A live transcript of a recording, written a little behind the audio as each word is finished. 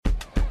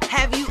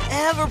Have you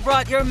ever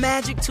brought your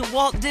magic to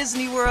Walt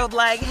Disney World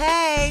like,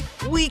 hey,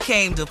 we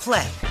came to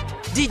play?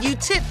 Did you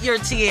tip your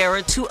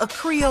tiara to a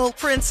Creole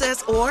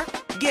princess or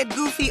get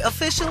goofy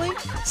officially?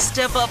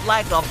 Step up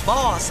like a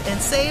boss and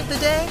save the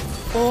day?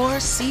 Or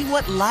see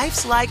what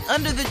life's like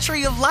under the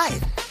tree of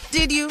life?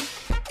 Did you?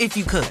 If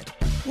you could.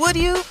 Would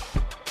you?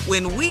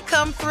 When we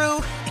come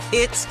through,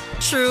 it's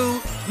true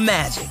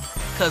magic.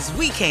 'Cause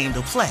we came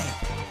to play.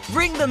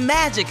 Bring the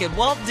magic at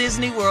Walt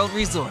Disney World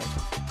Resort.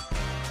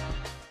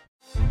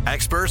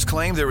 Experts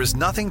claim there is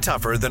nothing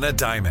tougher than a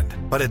diamond.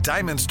 But at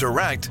Diamonds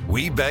Direct,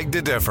 we beg to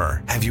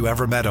differ. Have you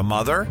ever met a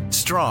mother?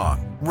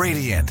 Strong,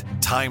 radiant,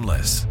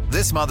 timeless.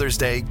 This Mother's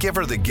Day, give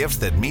her the gift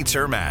that meets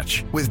her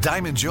match. With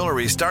diamond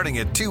jewelry starting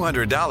at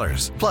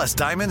 $200. Plus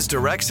Diamonds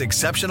Direct's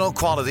exceptional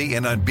quality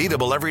and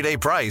unbeatable everyday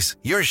price,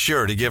 you're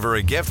sure to give her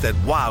a gift that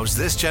wows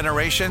this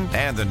generation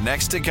and the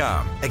next to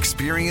come.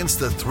 Experience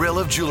the thrill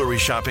of jewelry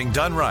shopping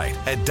done right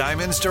at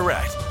Diamonds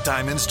Direct.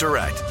 Diamonds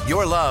Direct.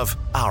 Your love,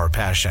 our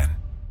passion.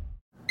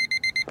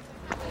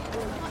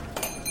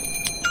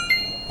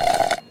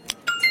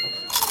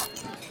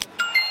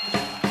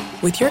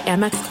 With your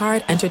Amex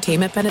card,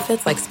 entertainment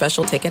benefits like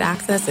special ticket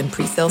access and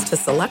pre-sales to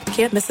select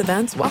can't-miss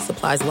events while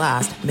supplies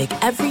last make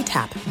every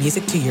tap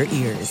music to your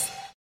ears.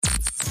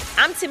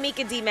 I'm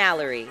Tamika D.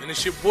 Mallory. And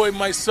it's your boy,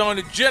 my son,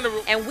 the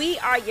General. And we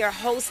are your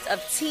hosts of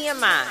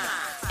TMI.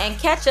 And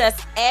catch us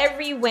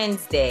every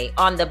Wednesday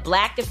on the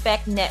Black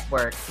Effect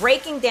Network,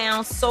 breaking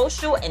down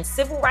social and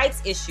civil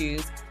rights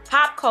issues,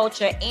 pop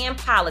culture, and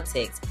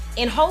politics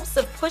in hopes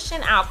of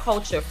pushing our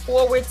culture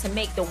forward to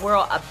make the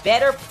world a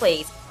better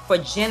place for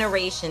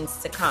generations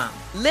to come.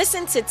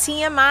 Listen to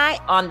TMI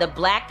on the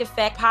Black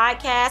Effect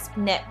Podcast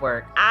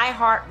Network,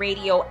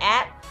 iHeartRadio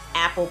app,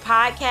 Apple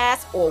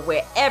Podcasts, or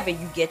wherever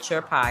you get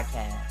your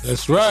podcasts.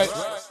 That's right.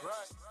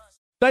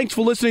 Thanks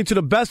for listening to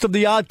the Best of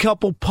the Odd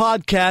Couple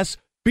podcast.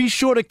 Be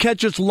sure to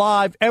catch us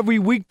live every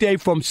weekday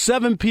from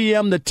 7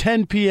 p.m. to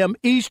 10 p.m.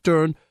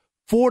 Eastern,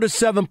 4 to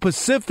 7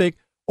 Pacific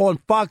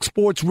on Fox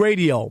Sports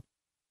Radio.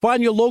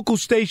 Find your local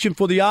station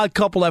for The Odd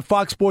Couple at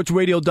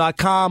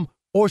foxsportsradio.com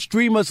or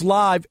stream us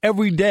live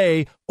every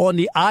day on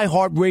the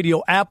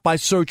iHeartRadio app by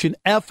searching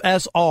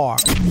FSR.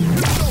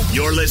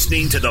 You're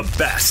listening to the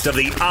Best of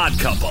the Odd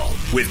Couple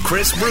with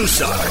Chris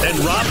Broussard and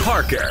Rob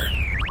Parker.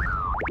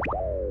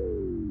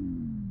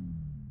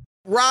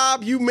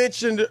 Rob, you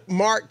mentioned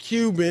Mark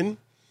Cuban,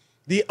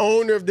 the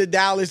owner of the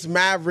Dallas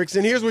Mavericks,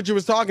 and here's what you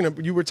were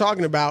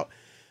talking about.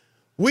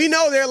 We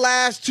know their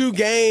last two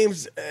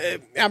games,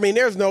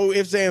 there's no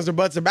ifs, ands, or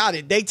buts about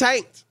it. They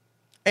tanked.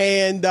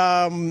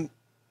 And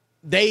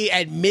they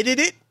admitted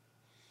it.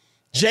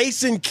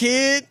 Jason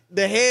Kidd,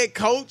 the head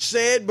coach,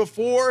 said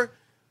before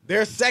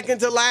their second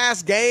to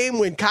last game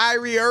when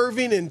Kyrie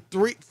Irving and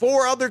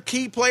 4 other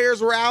key players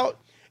were out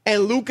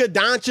and Luka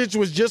Doncic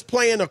was just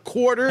playing a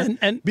quarter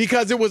and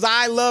because it was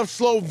I Love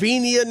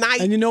Slovenia night.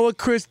 And you know what,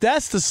 Chris?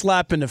 That's the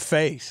slap in the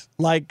face.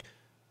 Like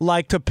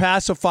to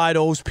pacify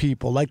those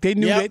people. Like they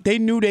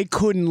knew they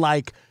couldn't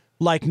like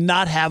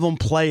not have them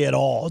play at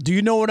all. Do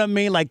you know what I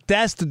mean? Like,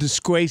 that's the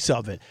disgrace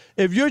of it.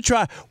 If you're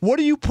trying, what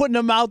are you putting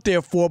them out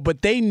there for?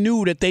 But they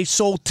knew that they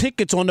sold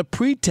tickets on the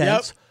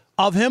pretense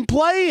of him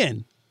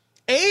playing.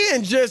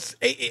 And just,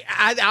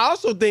 I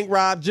also think,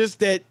 Rob, just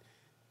that,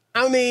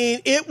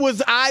 it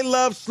was I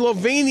Love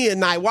Slovenia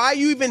night. Why are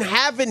you even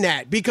having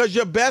that? Because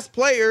your best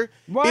player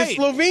is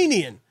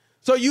Slovenian.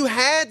 So you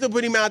had to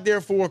put him out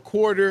there for a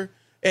quarter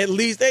at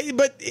least.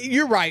 But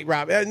you're right,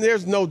 Rob. And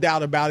there's no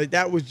doubt about it.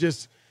 That was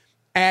just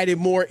added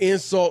more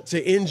insult to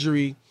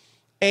injury.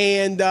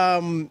 And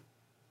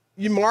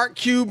Mark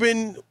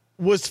Cuban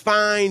was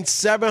fined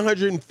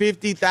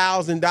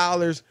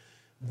 $750,000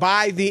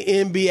 by the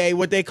NBA.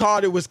 What they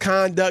called it was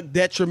conduct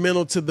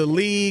detrimental to the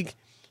league.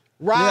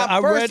 Rob, I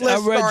read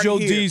Joe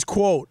here. D's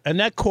quote, and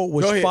that quote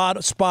was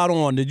spot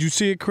on. Did you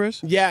see it, Chris?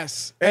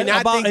 Yes. And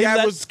I think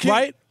that was key.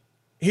 Right?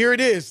 Here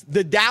it is.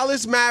 The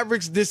Dallas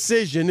Mavericks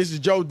decision, this is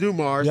Joe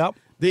Dumars,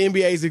 the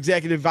NBA's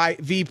executive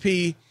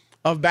VP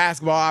of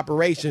basketball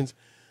operations.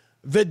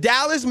 The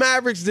Dallas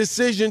Mavericks'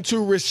 decision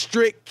to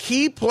restrict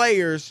key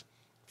players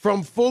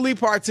from fully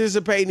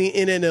participating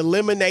in an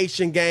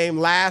elimination game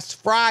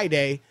last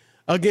Friday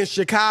against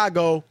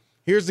Chicago,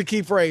 here's the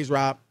key phrase,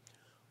 Rob,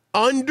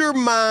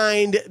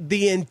 undermined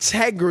the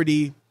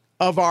integrity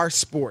of our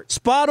sport.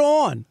 Spot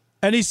on.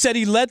 And he said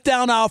he let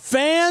down our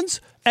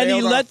fans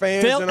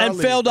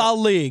failed our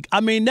league.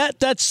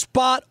 That's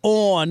spot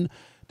on.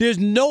 There's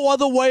no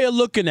other way of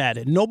looking at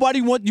it.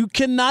 You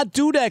cannot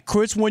do that,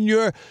 Chris, when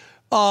you're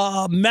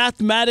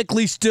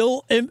mathematically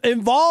still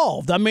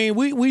involved.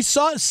 We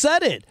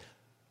said it.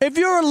 If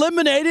you're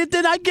eliminated,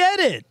 then I get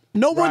it.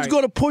 No one's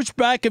going to push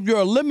back if you're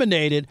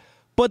eliminated.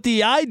 But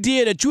the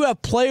idea that you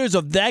have players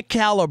of that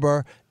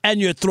caliber and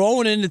you're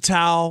throwing in the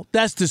towel,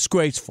 that's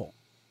disgraceful.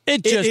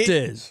 It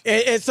is.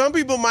 And some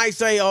people might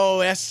say, oh,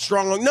 that's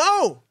strong.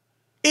 No,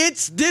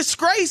 it's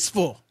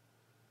disgraceful.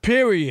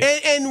 Period.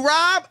 And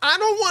Rob, I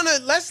don't want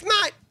to, let's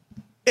not,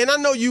 and I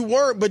know you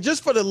weren't, but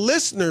just for the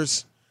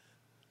listeners,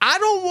 I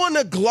don't want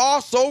to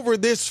gloss over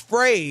this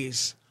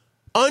phrase,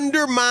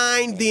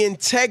 undermine the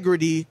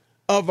integrity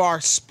of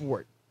our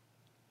sport.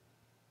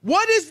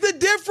 What is the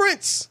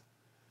difference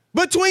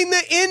between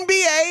the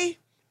NBA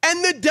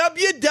and the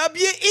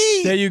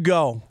WWE? There you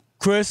go,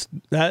 Chris.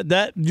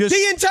 That just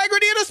the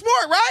integrity of the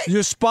sport, right?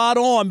 You're spot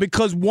on,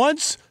 because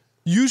once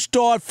you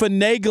start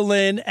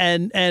finagling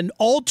and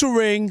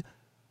altering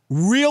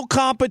real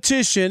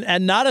competition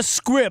and not a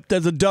script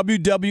as a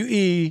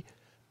WWE,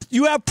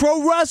 you have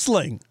pro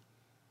wrestling.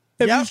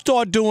 If you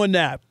start doing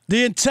that,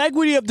 the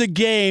integrity of the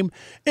game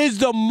is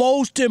the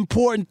most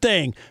important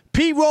thing.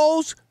 Pete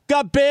Rose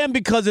got banned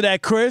because of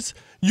that, Chris.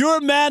 You're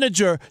a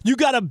manager. You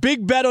got a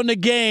big bet on the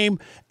game,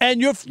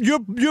 and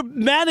you're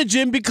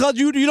managing because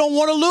you don't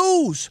want to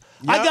lose.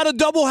 Yep. I got a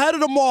doubleheader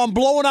tomorrow. I'm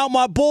blowing out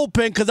my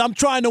bullpen because I'm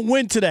trying to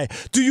win today.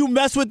 Do you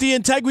mess with the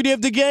integrity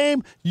of the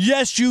game?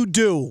 Yes, you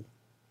do.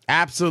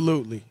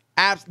 Absolutely.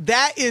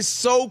 That is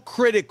so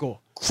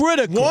critical.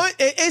 Critical.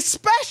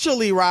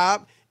 Especially,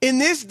 Rob, in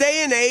this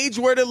day and age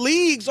where the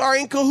leagues are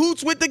in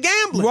cahoots with the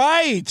gambling.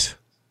 Right.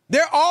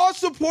 They're all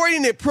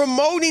supporting it,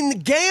 promoting the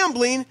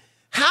gambling.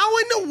 How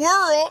in the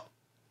world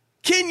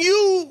can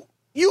you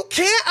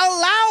can't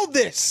allow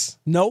this?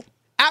 Nope.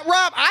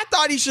 Rob, I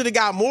thought he should have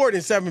got more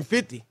than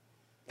 $750.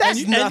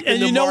 That's nothing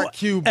to Mark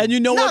Cuban. And you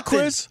know what,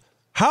 Chris?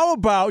 How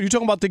about, you're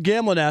talking about the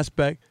gambling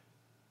aspect,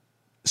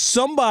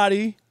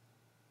 somebody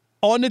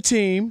on the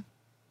team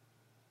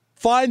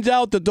finds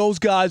out that those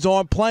guys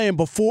aren't playing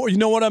before, you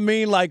know what I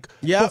mean? Like,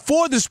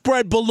 before the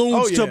spread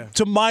balloons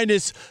to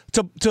minus,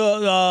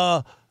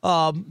 to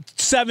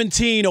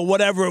 17 or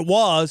whatever it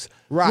was.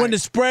 Right. When the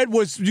spread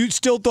was, you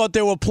still thought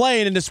they were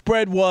playing, and the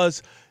spread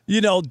was,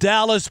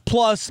 Dallas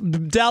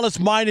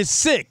minus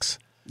 6.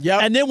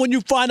 Yep. And then when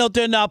you find out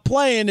they're not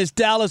playing, it's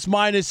Dallas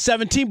minus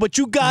 17, but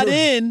you got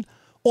in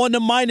on the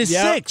minus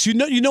 6. You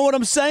know what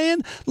I'm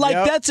saying? Like,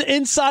 that's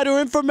insider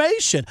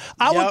information.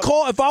 I would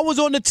call, if I was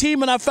on the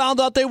team and I found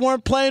out they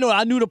weren't playing or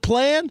I knew the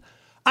plan,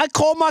 I'd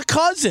call my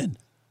cousin.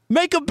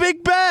 Make a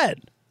big bet.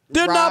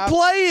 They're not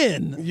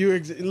playing.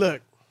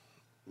 Look,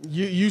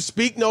 you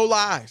speak no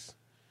lies.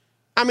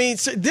 I mean,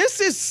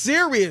 this is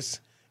serious.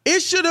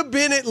 It should have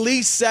been at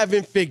least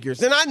 7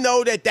 figures. And I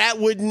know that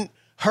wouldn't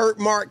hurt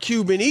Mark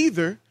Cuban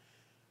either.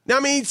 Now, I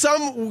mean,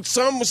 some would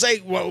say,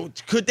 well,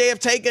 could they have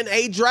taken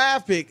a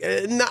draft pick?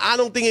 No, I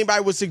don't think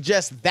anybody would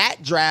suggest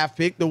that draft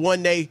pick, the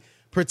one they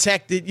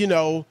protected,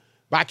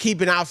 by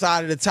keeping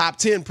outside of the top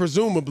 10,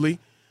 presumably.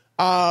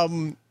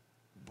 Or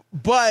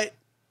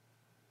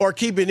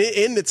keeping it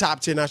in the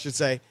top 10, I should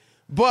say.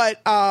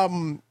 But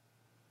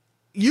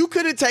you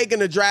could have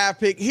taken a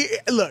draft pick. Here,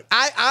 look,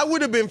 I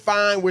would have been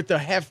fine with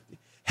a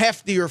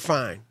heftier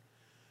fine.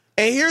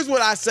 And here's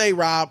what I say,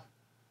 Rob.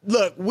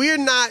 Look, we're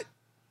not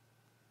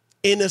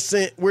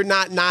innocent. We're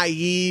not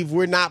naive.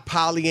 We're not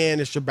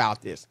Pollyannish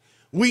about this.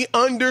 We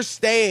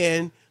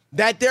understand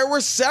that there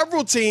were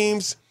several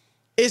teams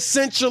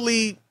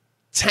essentially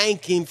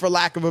tanking, for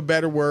lack of a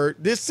better word,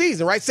 this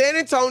season, right? San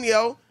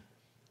Antonio,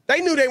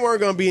 they knew they weren't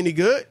going to be any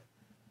good.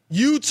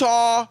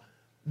 Utah,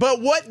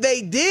 but what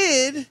they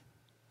did,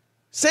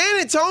 San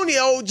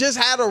Antonio just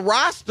had a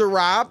roster,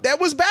 Rob, that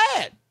was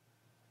bad.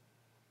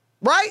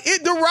 Right?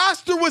 The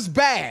roster was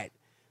bad.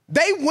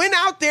 They went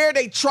out there,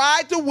 they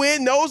tried to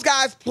win. Those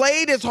guys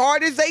played as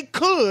hard as they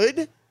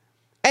could,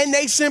 and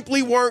they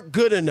simply weren't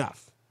good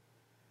enough.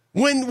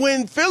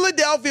 When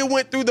Philadelphia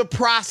went through the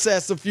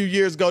process a few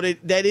years ago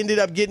that ended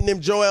up getting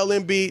them Joel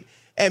Embiid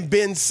and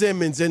Ben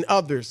Simmons and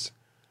others,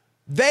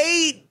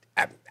 they,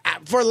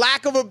 for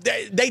lack of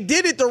they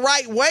did it the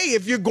right way.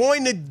 If you're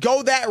going to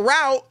go that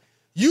route,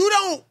 you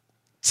don't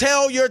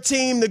tell your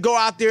team to go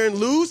out there and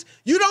lose.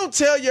 You don't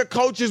tell your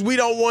coaches we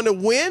don't want to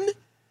win.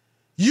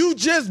 You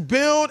just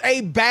build a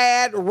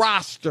bad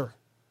roster.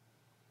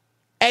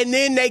 And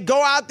then they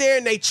go out there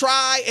and they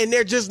try, and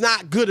they're just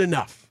not good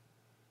enough.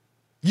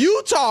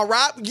 Utah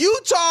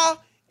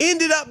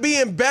ended up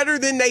being better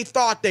than they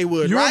thought they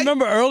would, You right?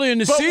 remember early in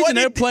the season,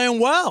 they're playing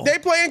well. They're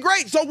playing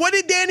great. So what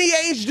did Danny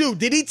Ainge do?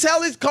 Did he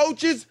tell his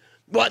coaches,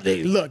 look,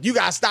 you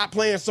got to stop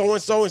playing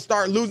so-and-so and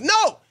start losing?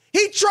 No.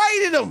 He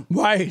traded them.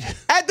 Right.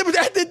 At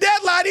the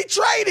deadline, he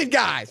traded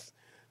guys.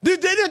 They're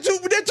too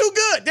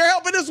good. They're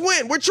helping us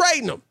win. We're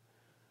trading them.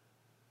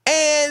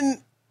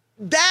 And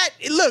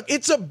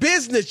it's a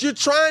business. You're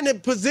trying to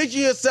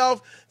position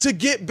yourself to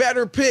get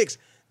better picks.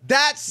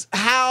 That's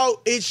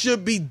how it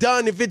should be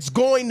done if it's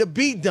going to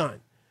be done.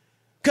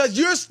 Because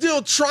you're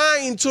still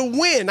trying to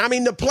win. I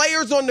mean, the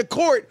players on the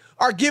court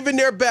are giving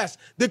their best.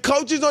 The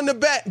coaches on the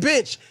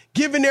bench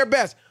giving their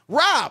best.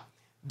 Rob,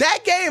 that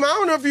game, I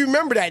don't know if you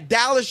remember that,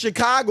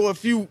 Dallas-Chicago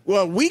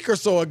a week or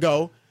so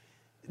ago.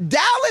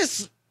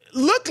 Dallas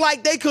looked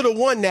like they could have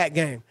won that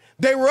game.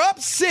 They were up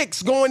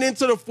 6 going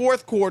into the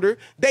fourth quarter.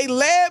 They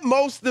led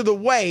most of the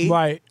way.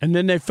 Right, and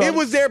then they fell. It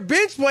was their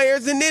bench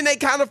players, and then they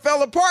kind of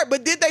fell apart.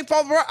 But did they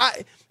fall apart?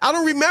 I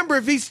don't remember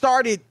if he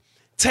started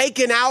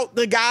taking out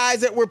the guys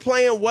that were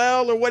playing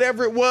well or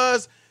whatever it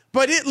was,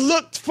 but it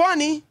looked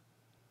funny.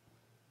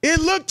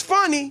 It looked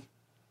funny.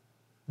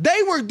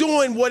 They were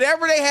doing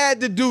whatever they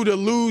had to do to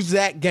lose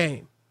that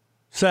game.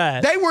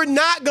 Sad. They were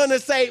not going to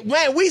say,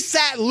 man, we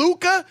sat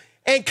Luka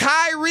and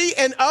Kyrie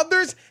and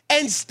others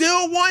and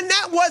still won.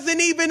 That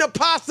wasn't even a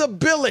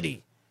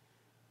possibility.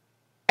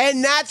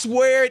 And that's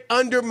where it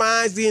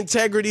undermines the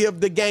integrity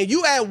of the game.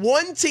 You had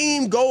one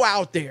team go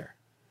out there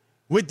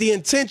with the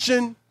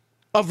intention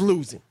of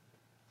losing.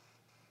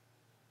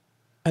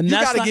 And you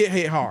got to get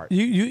hit hard.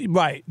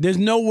 Right. There's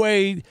no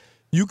way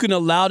you can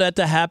allow that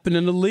to happen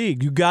in the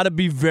league. You got to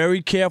be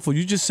very careful.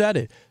 You just said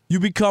it. You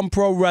become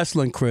pro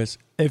wrestling, Chris.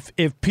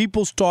 If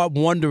people start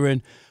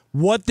wondering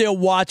what they're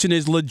watching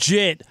is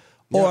legit,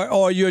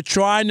 or you're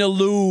trying to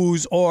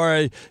lose,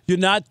 or you're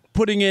not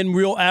putting in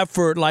real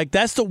effort, like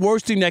that's the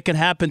worst thing that can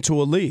happen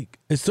to a league.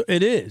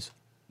 It is.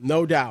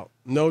 No doubt.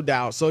 No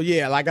doubt. So,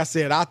 yeah, like I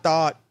said, I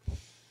thought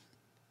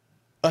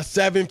a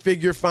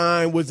 7-figure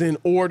fine was in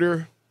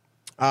order.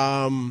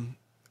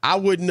 I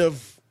wouldn't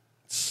have,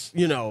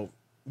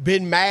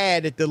 been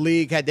mad at the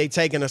league had they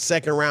taken a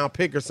second-round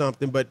pick or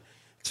something, but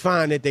it's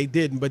fine that they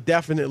didn't. But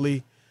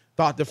definitely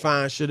thought the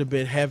fine should have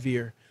been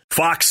heavier.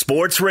 Fox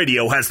Sports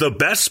Radio has the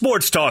best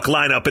sports talk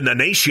lineup in the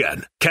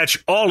nation.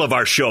 Catch all of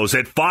our shows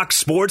at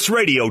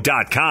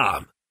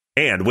foxsportsradio.com.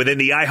 And within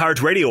the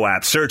iHeartRadio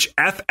app, search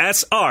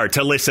FSR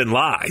to listen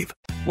live.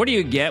 What do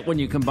you get when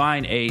you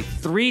combine a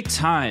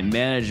 3-time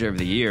Manager of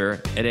the Year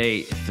and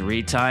a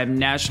 3-time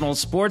National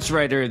Sports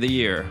Writer of the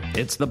Year?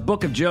 It's the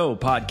Book of Joe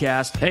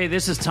podcast. Hey,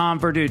 this is Tom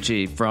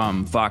Verducci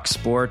from Fox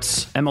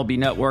Sports, MLB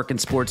Network,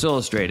 and Sports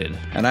Illustrated.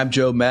 And I'm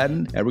Joe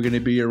Madden, and we're going to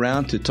be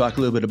around to talk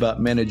a little bit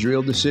about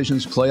managerial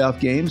decisions,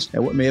 playoff games,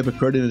 and what may have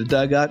occurred in the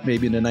dugout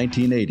maybe in the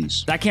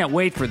 1980s. I can't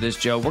wait for this,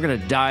 Joe. We're going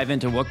to dive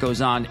into what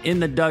goes on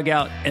in the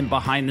dugout and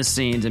behind the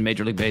scenes in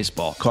Major League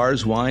Baseball.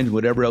 Cars, wine,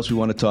 whatever else we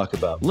want to talk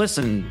about.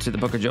 Listen to the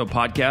Book of Joe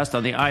podcast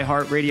on the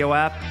iHeartRadio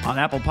app, on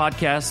Apple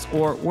Podcasts,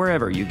 or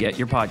wherever you get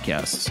your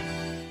podcasts.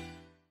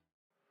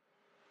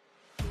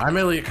 I'm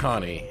Elliot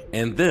Connie,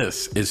 and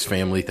this is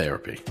Family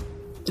Therapy.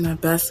 My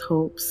best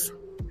hopes,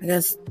 I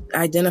guess,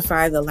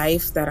 identify the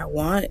life that I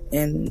want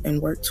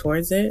and work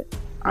towards it.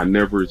 I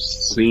never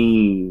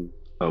seen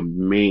a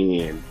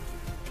man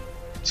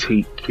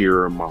take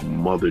care of my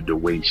mother the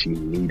way she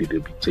needed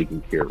to be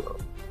taken care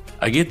of.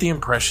 I get the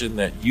impression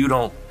that you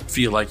don't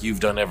feel like you've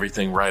done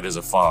everything right as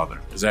a father.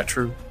 Is that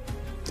true?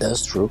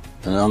 That's true,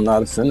 and I'm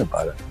not offended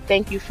by that.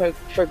 Thank you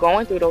for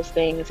going through those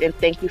things, and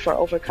thank you for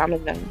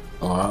overcoming them.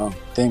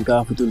 Thank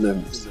God for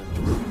deliverance.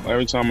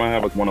 Every time I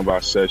have one of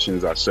our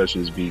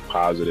sessions be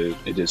positive.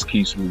 It just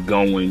keeps me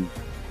going.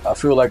 I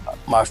feel like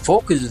my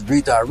focus is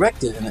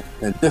redirected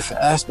in a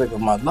different aspect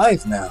of my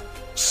life now.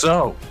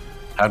 So,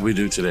 how'd we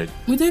do today?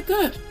 We did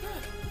good.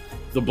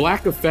 The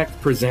Black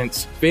Effect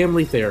presents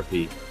Family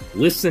Therapy.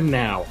 Listen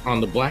now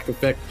on the Black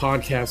Effect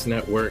Podcast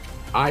Network,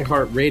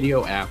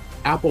 iHeartRadio app,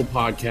 Apple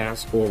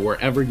Podcasts, or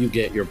wherever you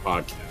get your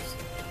podcasts.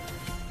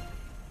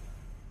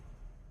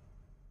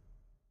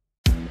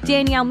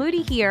 Danielle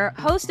Moody here,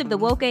 host of the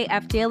Woke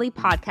AF Daily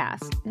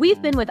podcast.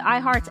 We've been with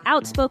iHeart's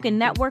Outspoken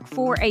Network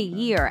for a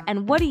year,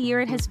 and what a year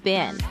it has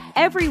been.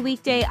 Every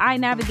weekday, I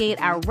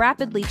navigate our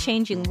rapidly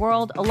changing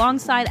world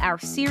alongside our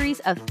series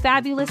of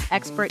fabulous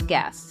expert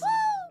guests.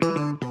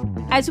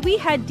 As we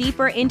head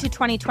deeper into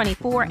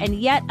 2024 and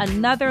yet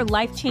another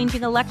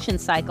life-changing election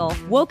cycle,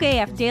 Woke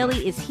AF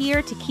Daily is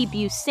here to keep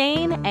you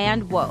sane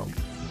and woke.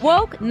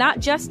 Woke not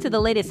just to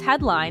the latest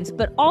headlines,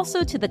 but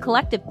also to the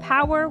collective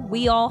power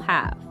we all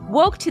have.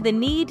 Woke to the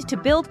need to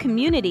build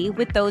community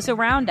with those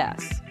around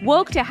us.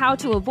 Woke to how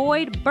to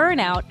avoid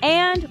burnout,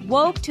 and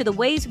woke to the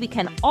ways we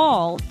can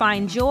all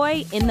find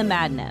joy in the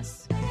madness.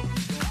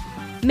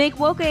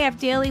 Make Woke AF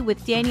Daily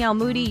with Danielle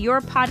Moody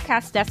your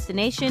podcast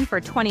destination for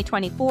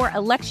 2024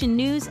 election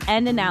news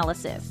and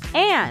analysis.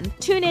 And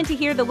tune in to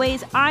hear the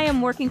ways I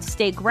am working to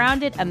stay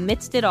grounded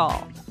amidst it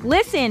all.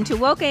 Listen to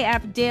Woke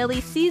AF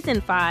Daily Season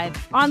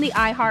 5 on the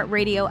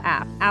iHeartRadio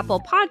app,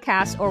 Apple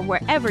Podcasts, or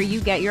wherever you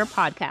get your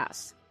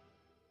podcasts.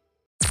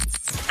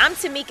 I'm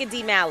Tamika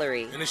D.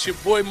 Mallory. And it's your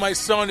boy, my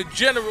son, the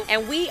General.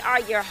 And we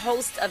are your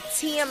hosts of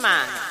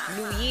TMI.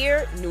 New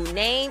year, new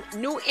name,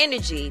 new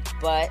energy,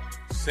 but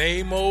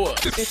same old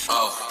us.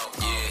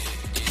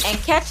 And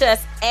catch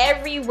us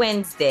every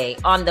Wednesday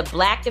on the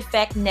Black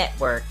Effect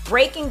Network,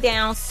 breaking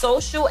down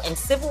social and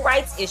civil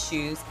rights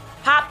issues,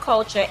 pop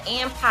culture,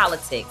 and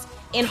politics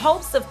in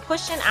hopes of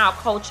pushing our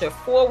culture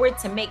forward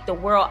to make the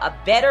world a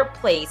better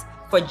place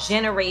for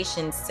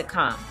generations to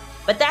come.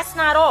 But that's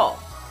not all.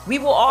 We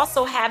will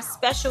also have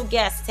special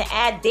guests to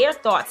add their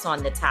thoughts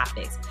on the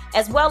topics,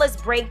 as well as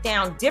break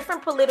down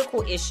different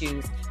political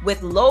issues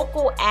with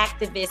local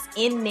activists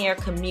in their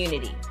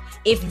community.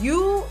 If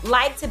you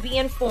like to be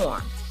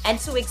informed and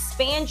to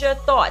expand your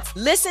thoughts,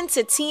 listen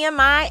to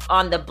TMI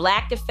on the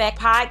Black Effect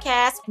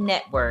Podcast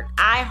Network,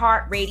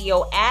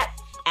 iHeartRadio app,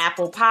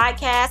 Apple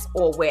Podcasts,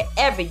 or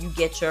wherever you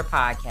get your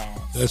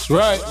podcasts. That's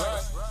right.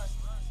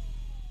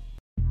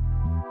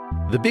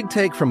 The Big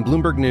Take from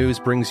Bloomberg News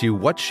brings you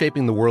what's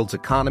shaping the world's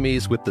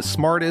economies with the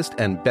smartest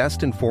and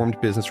best-informed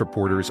business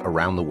reporters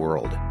around the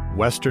world.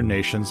 Western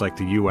nations like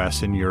the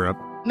U.S. and Europe.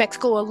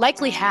 Mexico will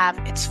likely have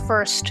its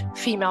first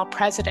female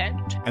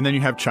president. And then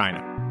you have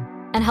China.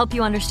 and help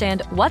you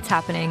understand what's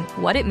happening,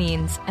 what it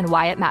means, and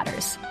why it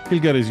matters. He'll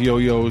get his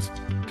yo-yos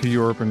to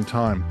Europe in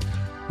time.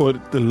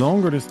 But the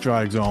longer this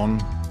drags on,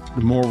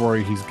 the more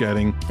worry he's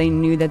getting. They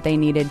knew that they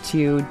needed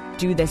to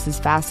do this as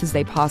fast as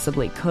they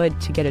possibly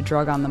could to get a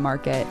drug on the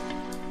market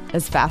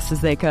as fast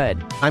as they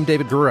could. I'm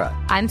David Gura.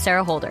 I'm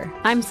Sarah Holder.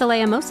 I'm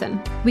Saleha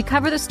Mohsen. We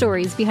cover the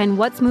stories behind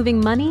what's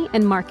moving money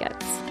and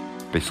markets.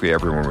 Basically,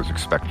 everyone was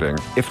expecting,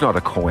 if not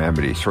a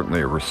calamity, certainly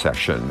a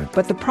recession.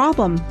 But the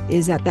problem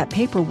is that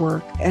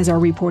paperwork, as our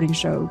reporting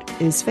showed,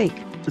 is fake.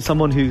 As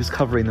someone who's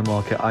covering the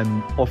market,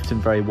 I'm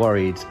often very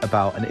worried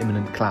about an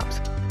imminent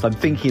collapse. So I'm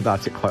thinking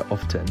about it quite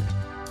often.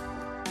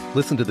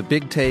 Listen to The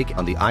Big Take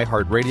on the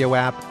iHeartRadio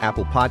app,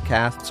 Apple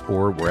Podcasts,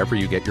 or wherever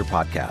you get your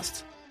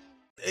podcasts.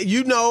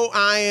 You know,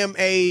 I am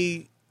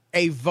a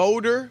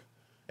voter,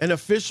 an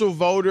official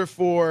voter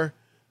for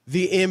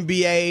the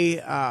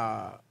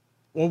NBA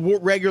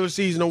regular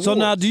season awards. So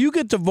now, do you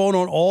get to vote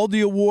on all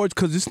the awards?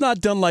 Because it's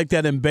not done like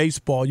that in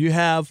baseball. You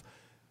have,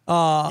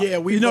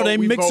 they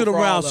mix it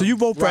around. So you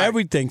vote for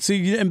everything.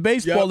 See, in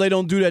baseball, they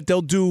don't do that.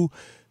 They'll do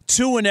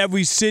 2 in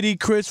every city,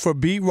 Chris, for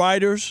beat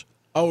writers.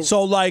 Oh,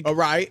 so like,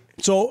 right.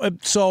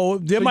 So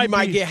there might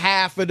get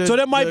half of the. So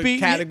there might be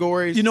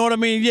categories. You know what I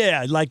mean?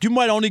 Yeah, like you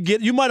might only get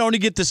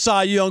the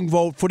Cy Young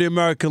vote for the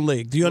American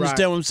League. Do you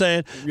understand what I'm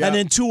saying? Yep. And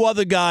then 2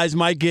 other guys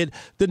might get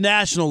the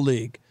National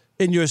League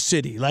in your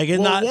city. Like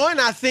it's not one.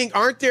 I think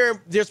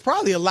there's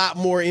probably a lot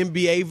more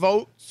NBA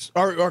votes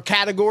or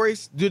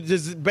categories.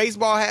 Does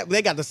baseball have?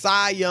 They got the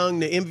Cy Young,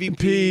 the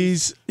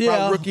MVPs,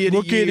 rookie of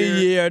the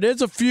year.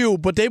 There's a few,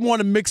 but they want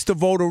to mix the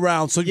vote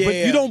around. So, but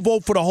you don't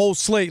vote for the whole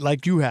slate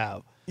like you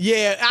have.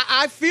 Yeah,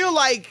 I feel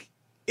like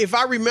if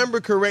I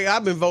remember correct,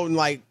 I've been voting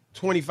like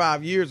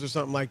 25 years or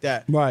something like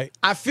that. Right.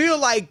 I feel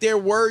like there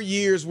were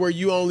years where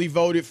you only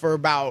voted for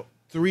about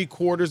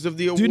 3/4 of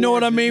the awards. Do you know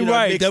what I mean?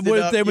 Right. They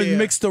were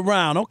mixed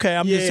around. Okay,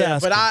 I'm just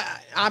asking. But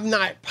I'm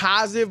not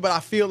positive, but I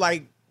feel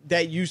like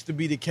that used to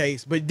be the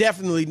case. But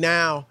definitely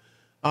now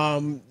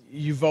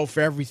you vote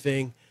for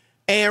everything.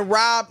 And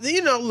Rob,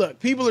 look,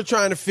 people are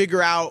trying to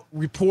figure out,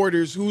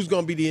 reporters, who's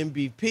going to be the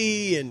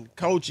MVP and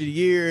coach of the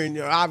year and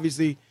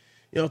obviously,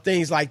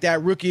 things like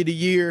that, rookie of the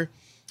year.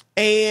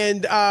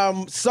 And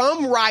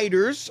some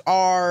writers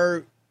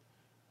are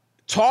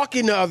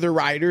talking to other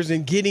writers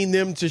and getting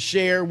them to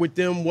share with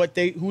them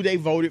who they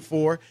voted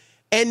for.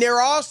 And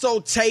they're also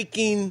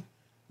taking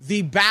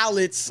the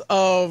ballots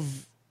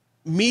of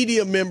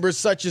media members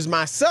such as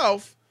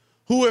myself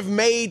who have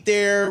made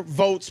their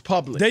votes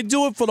public. They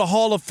do it for the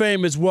Hall of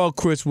Fame as well,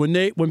 Chris.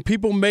 When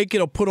people make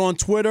it or put on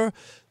Twitter,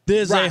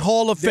 there's a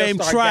Hall of Fame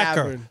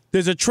tracker. Gathering.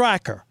 There's a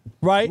tracker,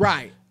 right?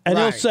 Right. And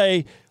they'll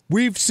say,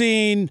 we've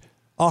seen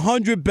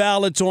 100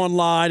 ballots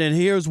online, and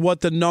here's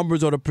what the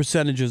numbers or the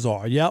percentages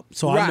are. Yep.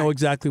 So I know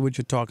exactly what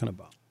you're talking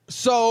about.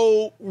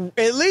 So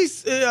at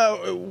least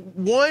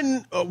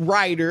one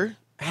writer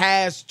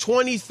has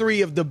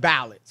 23 of the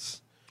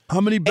ballots. How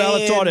many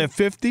ballots are there?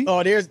 50?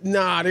 Oh, there's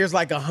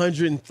like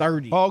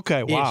 130.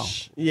 Okay, wow.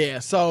 Yeah,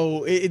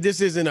 so this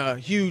isn't a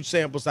huge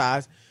sample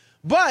size.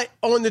 But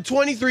on the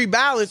 23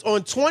 ballots,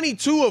 on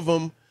 22 of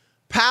them,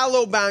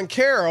 Paolo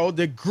Banchero,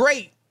 the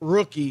great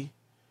rookie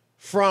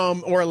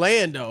from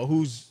Orlando,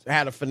 who's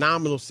had a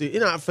phenomenal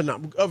season,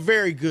 a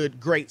very good,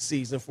 great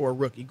season for a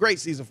rookie. Great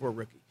season for a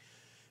rookie.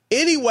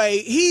 Anyway,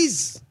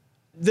 he's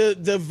the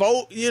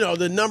vote,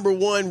 the number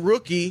one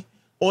rookie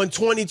on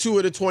 22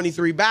 of the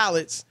 23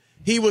 ballots.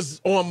 He was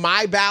on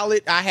my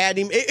ballot. I had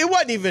him. It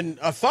wasn't even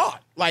a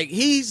thought. Like,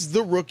 he's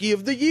the rookie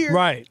of the year.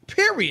 Right.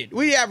 Period.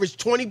 We averaged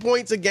 20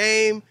 points a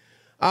game.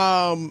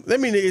 Let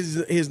me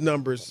his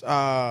numbers.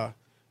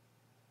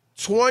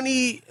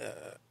 20.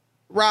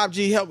 Rob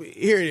G, help me.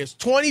 Here it is.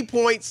 20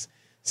 points,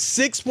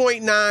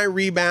 6.9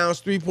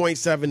 rebounds,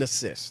 3.7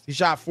 assists. He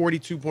shot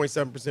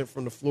 42.7%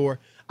 from the floor.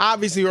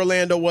 Obviously,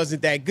 Orlando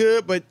wasn't that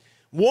good, but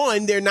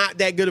one, they're not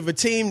that good of a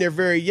team. They're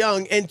very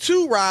young. And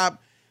two, Rob,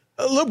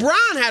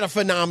 LeBron had a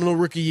phenomenal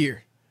rookie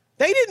year.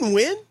 They didn't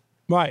win.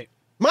 Right.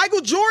 Michael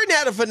Jordan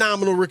had a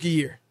phenomenal rookie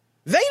year.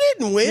 They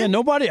didn't win. Yeah,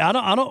 nobody. I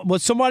don't.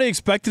 Was somebody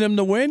expecting him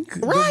to win?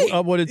 Right.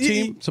 Was a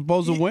team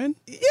supposed to win?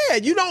 Yeah,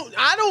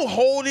 I don't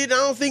hold it. I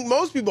don't think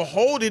most people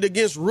hold it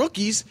against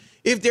rookies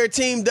if their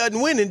team doesn't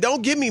win. And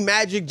don't give me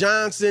Magic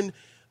Johnson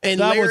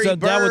and Larry Bird.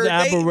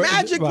 That was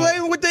Magic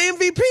playing with the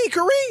MVP,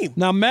 Kareem.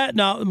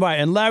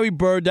 And Larry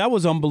Bird, that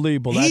was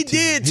unbelievable.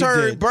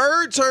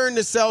 Bird turned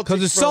the Celtics because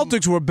the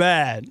Celtics were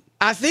bad.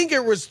 I think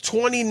it was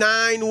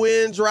 29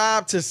 wins,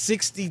 Rob, to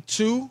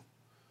 62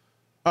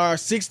 or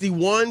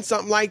 61,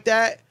 something like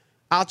that.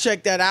 I'll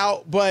check that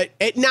out. But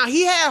now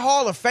he had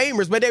Hall of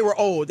Famers, but they were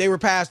old. They were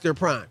past their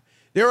prime.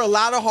 There were a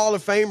lot of Hall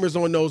of Famers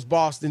on those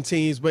Boston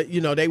teams, but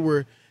they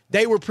were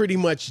pretty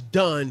much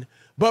done.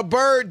 But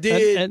Bird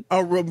did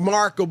a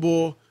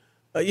remarkable,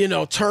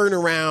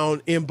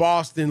 turnaround in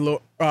Boston,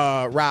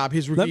 Rob,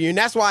 his rookie year, and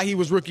that's why he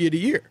was Rookie of the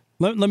Year.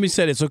 Let me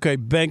say this, okay?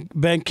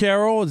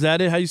 Banchero, is that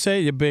it? How you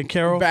say it?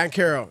 Banchero?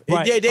 Banchero.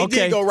 Right. They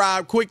did go,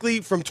 Rob,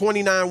 quickly from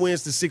 29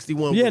 wins to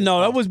 61 wins. Yeah,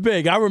 no, that was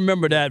big. I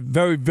remember that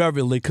very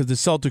vividly because the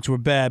Celtics were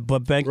bad.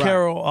 But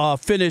Banchero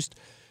finished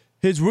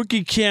his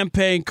rookie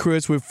campaign,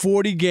 Chris, with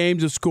 40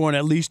 games of scoring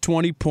at least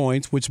 20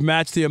 points, which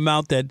matched the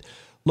amount that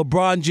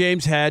LeBron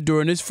James had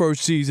during his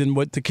first season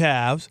with the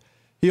Cavs.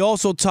 He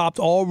also topped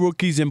all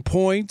rookies in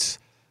points,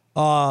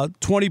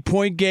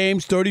 20-point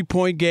games,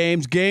 30-point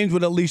games, games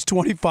with at least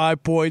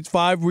 25 points,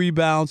 5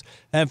 rebounds,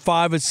 and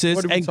 5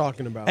 assists. What are we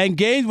talking about? And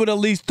games with at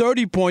least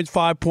 30 points,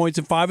 5 points,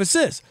 and 5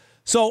 assists.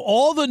 So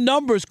all the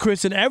numbers,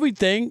 Chris, and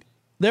everything,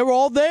 they're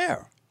all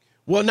there.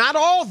 Well, not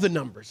all the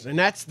numbers, and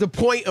that's the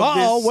point of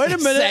this wait a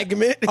minute.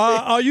 segment.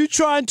 Are you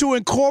trying to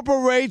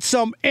incorporate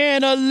some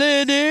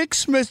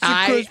analytics,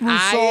 Mr. Chris Broussard?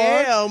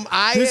 I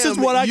am. This is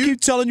what I keep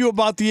telling you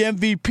about the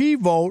MVP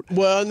vote.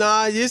 Well,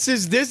 this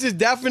is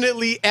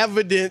definitely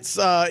evidence,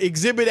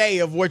 Exhibit A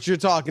of what you're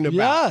talking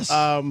about.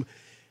 Yes.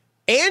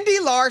 Andy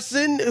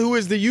Larson, who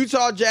is the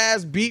Utah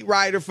Jazz beat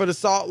writer for the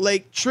Salt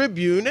Lake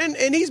Tribune,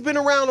 and he's been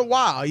around a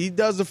while. He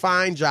does a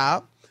fine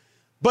job.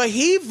 But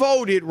he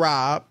voted,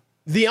 Rob,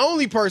 the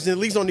only person, at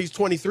least on these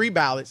 23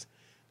 ballots,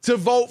 to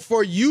vote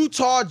for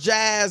Utah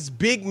Jazz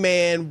big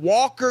man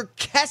Walker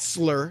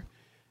Kessler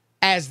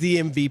as the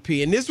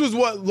MVP. And this was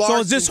what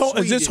Larson So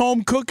is this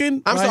home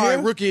cooking? I'm right sorry,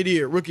 here? Rookie of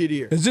the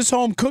Year. Is this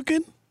home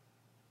cooking?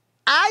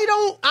 I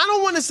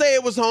don't want to say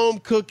it was home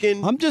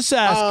cooking. I'm just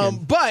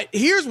asking. But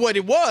here's what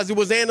it was. It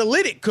was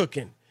analytic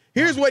cooking.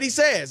 Here's what he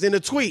says in a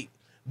tweet.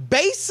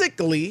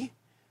 Basically,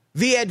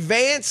 the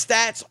advanced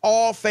stats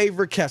all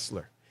favor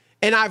Kessler.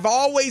 And I've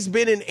always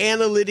been an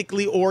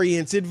analytically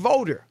oriented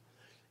voter.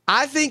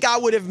 I think I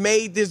would have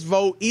made this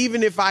vote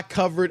even if I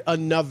covered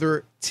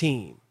another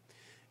team.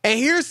 And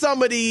here's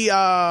some of the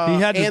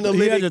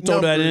analytic he had to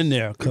throw numbers. that in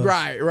there.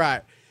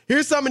 Right.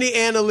 Here's some of the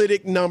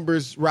analytic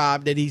numbers,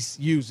 Rob, that he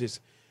uses.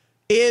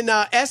 In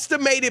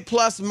estimated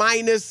plus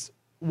minus,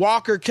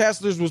 Walker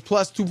Kessler's was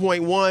plus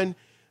 2.1.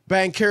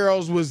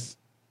 Banchero's was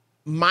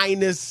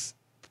minus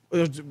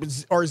or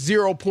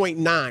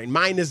 0.9,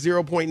 minus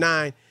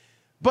 0.9.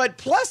 But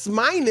plus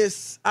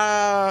minus,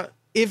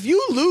 if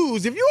you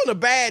lose, if you're on a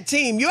bad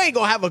team, you ain't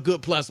going to have a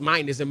good plus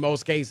minus in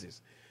most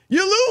cases.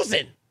 You're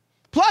losing.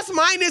 Plus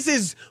minus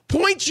is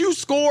points you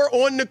score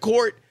on the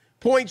court,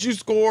 points you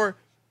score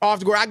off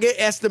the court. I get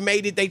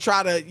estimated. They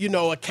try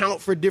to,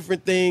 account for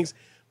different things.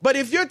 But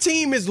if your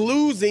team is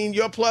losing,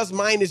 your plus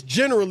minus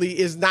generally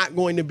is not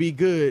going to be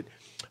good.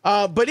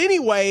 But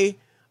anyway,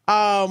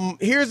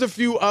 here's a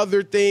few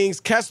other things.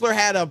 Kessler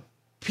had a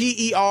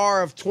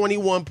PER of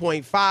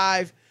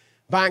 21.5.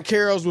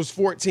 Banchero's was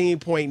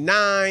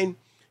 14.9.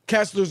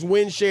 Kessler's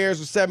win shares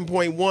was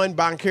 7.1.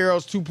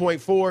 Banchero's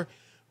 2.4.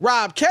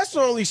 Rob,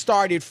 Kessler only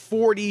started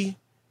 40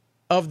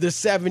 of the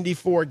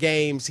 74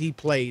 games he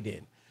played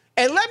in.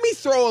 And let me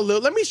show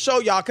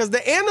y'all, because the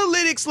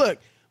analytics, look,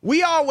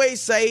 we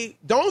always say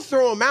don't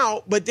throw them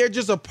out, but they're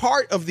just a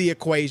part of the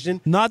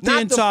equation. Not the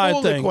entire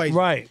full thing. Equation.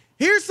 Right.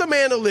 Here's some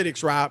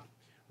analytics, Rob.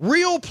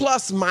 Real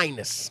plus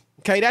minus.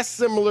 Okay, that's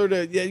similar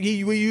to,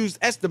 we used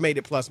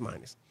estimated plus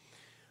minus.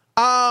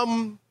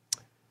 Jalen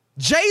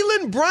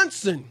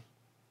Brunson,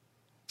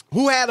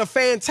 who had a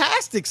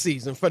fantastic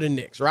season for the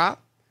Knicks, right?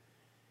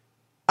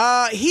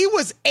 He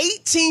was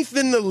 18th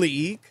in the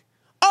league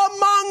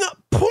among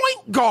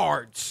point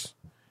guards.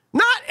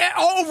 Not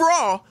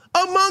overall,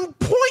 among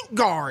point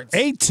guards.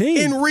 18.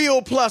 In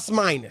real plus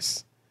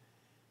minus.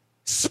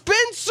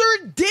 Spencer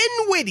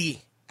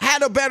Dinwiddie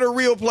had a better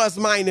real plus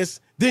minus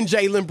than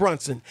Jalen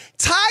Brunson.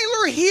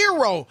 Tyler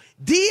Hero,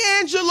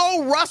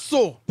 D'Angelo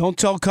Russell. Don't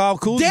tell Kyle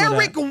Kuzma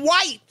Derek that.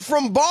 White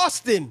from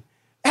Boston.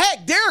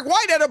 Heck, Derek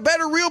White had a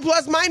better real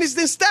plus minus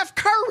than Steph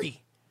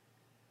Curry.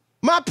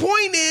 My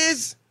point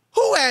is,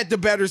 who had the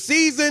better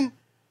season?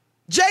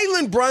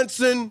 Jalen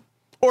Brunson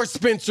or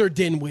Spencer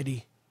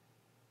Dinwiddie?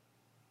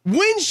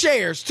 Win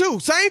shares, too.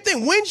 Same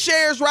thing. Win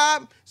shares,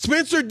 Rob.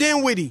 Spencer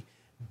Dinwiddie.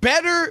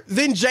 Better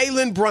than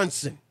Jalen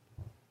Brunson.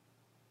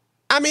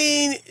 I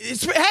mean,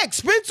 heck,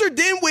 Spencer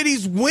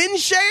Dinwiddie's win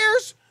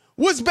shares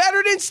was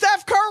better than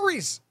Steph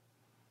Curry's.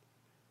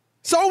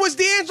 So was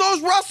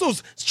D'Angelo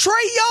Russell's. Trae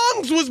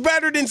Young's was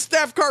better than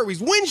Steph Curry's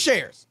win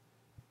shares.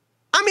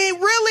 I mean,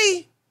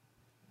 really?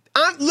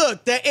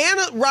 Look,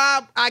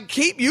 Rob, I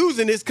keep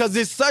using this because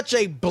it's such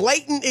a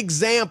blatant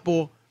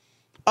example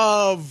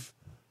of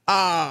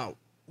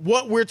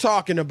what we're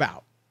talking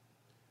about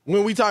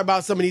when we talk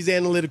about some of these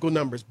analytical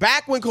numbers.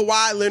 Back when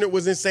Kawhi Leonard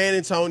was in San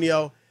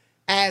Antonio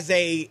as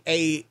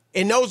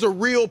and those are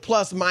real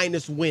plus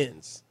minus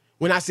wins.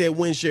 When I said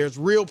win shares,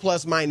 real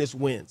plus minus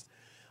wins.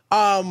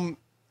 And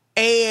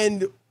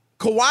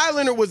Kawhi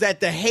Leonard was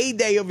at the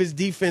heyday of his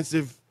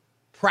defensive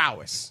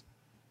prowess.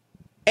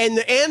 And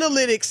the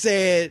analytics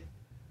said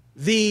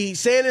the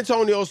San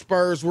Antonio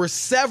Spurs were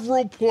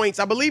several points,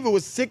 I believe it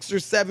was 6 or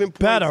 7 points.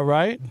 Better,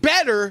 right?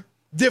 Better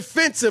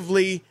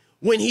defensively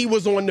when he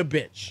was on the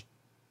bench.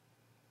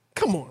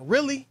 Come on,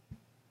 really?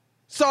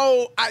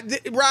 So,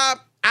 Rob,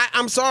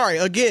 I'm sorry.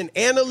 Again,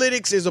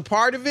 analytics is a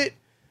part of it.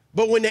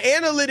 But when the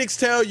analytics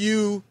tell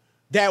you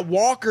that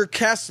Walker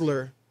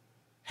Kessler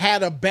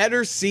had a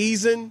better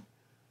season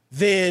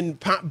than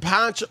Paolo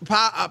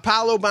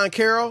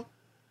Banchero,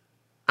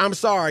 I'm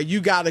sorry.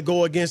 You got to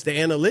go against the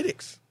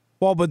analytics.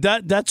 Well, but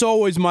that's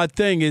always my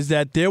thing, is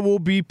that there will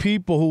be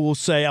people who will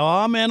say, oh,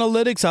 I'm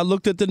analytics. I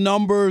looked at the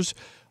numbers.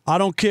 I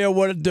don't care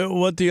what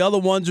the other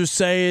ones are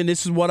saying.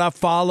 This is what I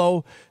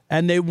follow.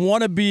 And they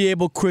want to be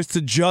able, Chris,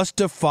 to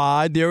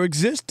justify their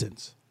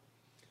existence.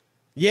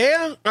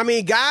 Yeah. I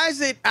mean,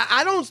 guys,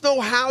 I don't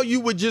know how you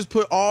would just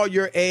put all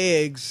your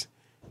eggs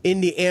in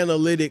the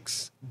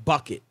analytics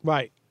bucket.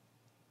 Right.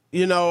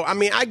 You know, I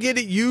mean, I get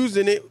it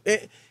using it.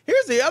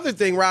 Here's the other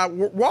thing, Rob.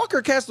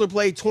 Walker Kessler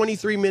played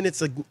 23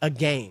 minutes a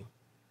game.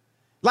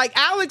 Like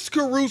Alex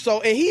Caruso,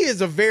 and he is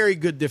a very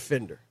good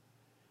defender.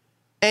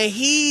 And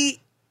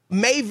he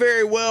may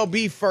very well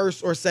be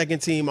first or second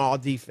team all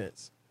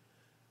defense.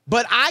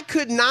 But I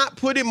could not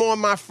put him on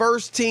my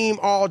first team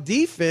all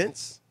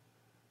defense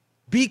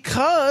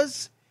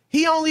because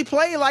he only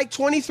played like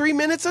 23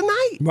 minutes a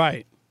night.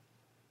 Right.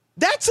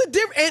 That's a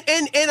different,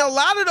 and a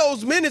lot of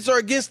those minutes are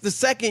against the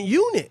second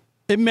unit.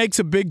 It makes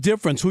a big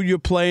difference who you're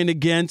playing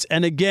against.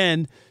 And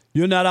again,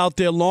 you're not out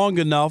there long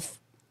enough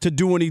to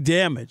do any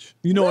damage.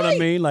 You know what I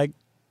mean? Like,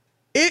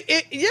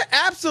 yeah,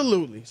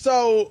 absolutely.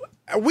 So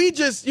we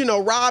just,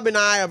 Rob and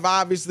I have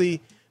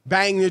obviously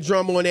banged the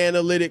drum on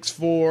analytics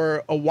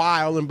for a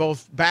while in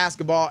both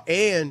basketball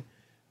and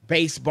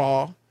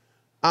baseball.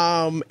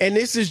 And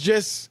this is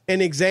just an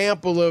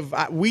example of,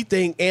 we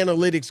think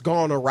analytics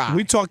gone awry.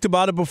 We talked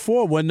about it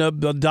before when the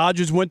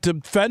Dodgers went to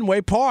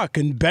Fenway Park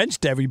and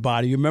benched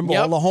everybody. You remember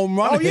all the home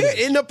run hitters?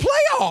 Yeah, in the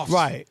playoffs.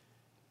 Right.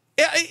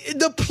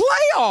 The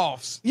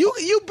playoffs.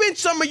 You bench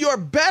some of your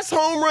best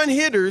home run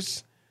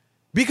hitters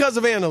because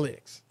of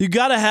analytics. You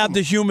got to have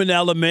the human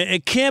element.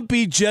 It can't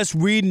be just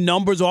reading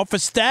numbers off a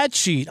stat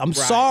sheet. I'm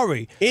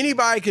sorry.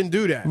 Anybody can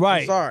do that.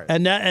 Right. I'm sorry.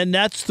 And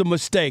that's the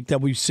mistake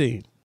that we've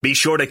seen. Be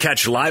sure to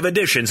catch live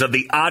editions of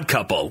The Odd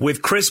Couple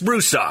with Chris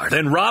Broussard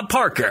and Rob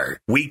Parker.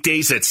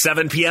 Weekdays at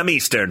 7 p.m.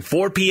 Eastern,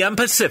 4 p.m.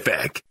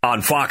 Pacific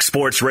on Fox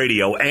Sports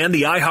Radio and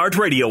the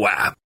iHeartRadio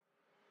app.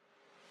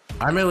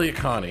 I'm Elliot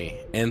Connie,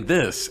 and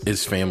this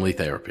is Family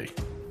Therapy.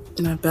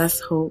 My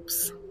best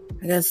hopes,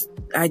 I guess,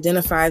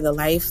 identify the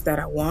life that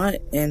I want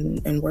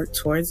and work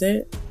towards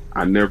it.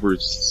 I never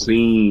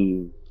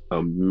seen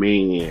a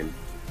man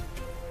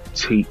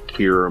take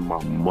care of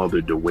my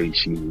mother the way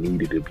she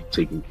needed to be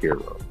taken care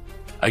of.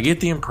 I get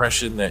the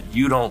impression that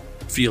you don't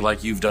feel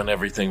like you've done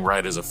everything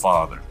right as a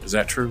father. Is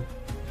that true?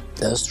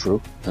 That's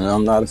true, and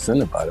I'm not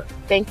offended by that.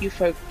 Thank you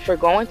for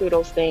going through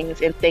those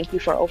things, and thank you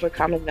for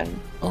overcoming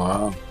them.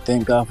 Wow.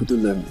 Thank God for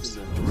deliverance.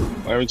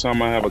 Every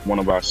time I have one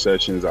of our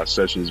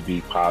sessions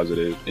be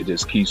positive. It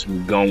just keeps me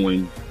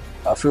going.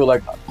 I feel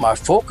like my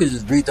focus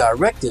is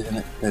redirected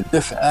in a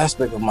different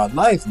aspect of my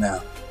life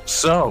now.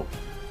 So,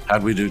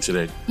 how'd we do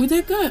today? We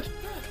did good.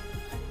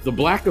 The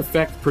Black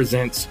Effect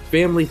presents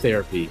Family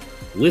Therapy.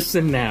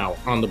 Listen now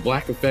on the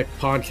Black Effect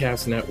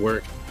Podcast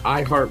Network,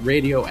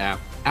 iHeartRadio app,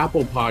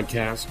 Apple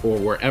Podcasts, or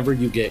wherever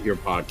you get your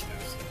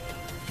podcasts.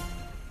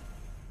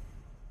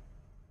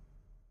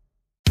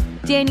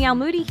 Danielle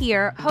Moody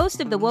here,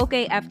 host of the Woke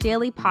AF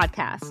Daily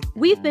podcast.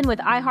 We've been with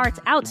iHeart's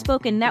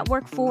Outspoken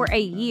Network for a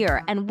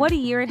year, and what a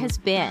year it has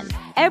been.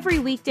 Every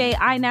weekday,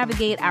 I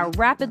navigate our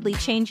rapidly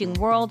changing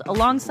world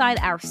alongside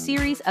our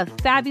series of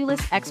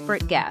fabulous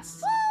expert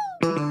guests.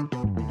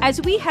 As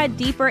we head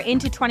deeper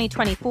into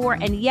 2024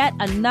 and yet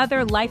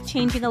another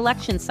life-changing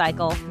election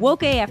cycle,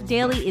 Woke AF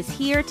Daily is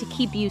here to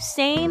keep you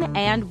sane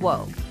and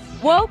woke.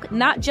 Woke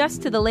not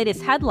just to the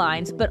latest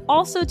headlines, but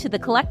also to the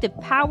collective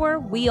power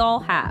we all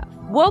have.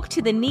 Woke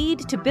to the need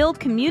to build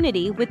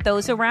community with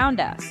those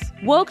around us.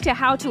 Woke to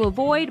how to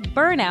avoid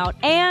burnout,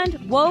 and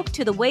woke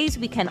to the ways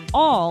we can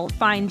all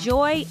find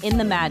joy in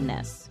the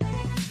madness.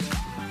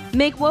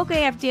 Make Woke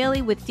AF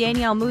Daily with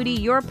Danielle Moody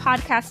your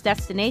podcast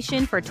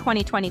destination for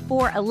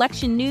 2024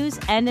 election news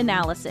and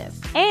analysis.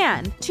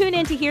 And tune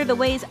in to hear the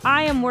ways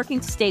I am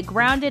working to stay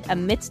grounded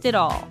amidst it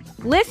all.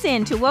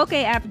 Listen to Woke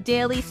AF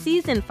Daily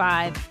Season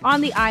 5 on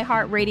the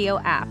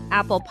iHeartRadio app,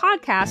 Apple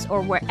Podcasts,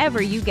 or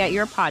wherever you get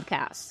your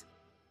podcasts.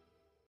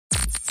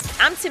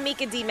 I'm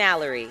Tamika D.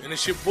 Mallory. And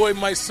it's your boy,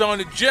 my son,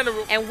 the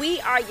General. And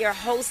we are your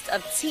hosts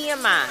of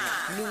TMI.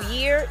 New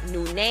year,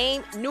 new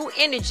name, new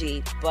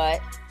energy, but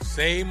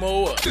same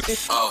old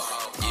us.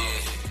 Oh,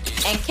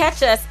 yeah. And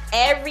catch us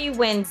every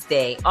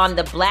Wednesday on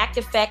the Black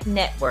Effect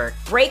Network,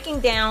 breaking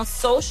down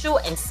social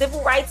and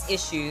civil rights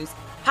issues,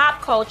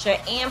 pop culture,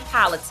 and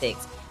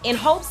politics in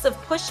hopes of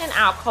pushing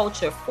our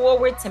culture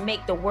forward to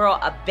make the world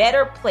a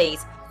better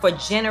place for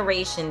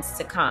generations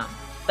to come.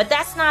 But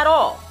that's not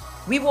all.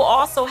 We will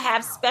also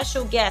have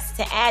special guests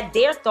to add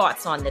their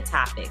thoughts on the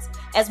topics,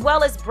 as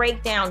well as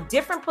break down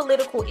different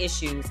political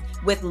issues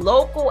with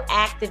local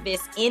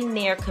activists in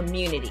their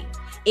community.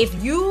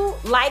 If you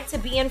like to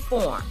be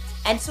informed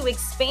and to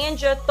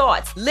expand your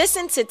thoughts,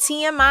 listen to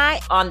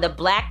TMI on the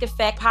Black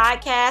Effect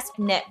Podcast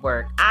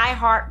Network,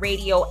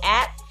 iHeartRadio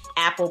app,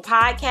 Apple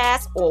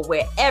Podcasts, or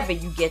wherever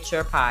you get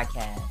your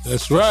podcasts.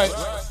 That's right.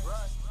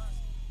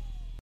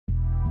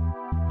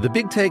 The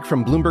Big Take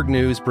from Bloomberg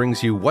News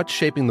brings you what's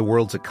shaping the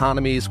world's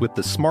economies with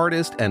the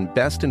smartest and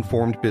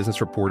best-informed business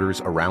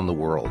reporters around the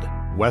world.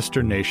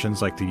 Western nations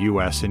like the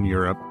U.S. and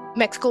Europe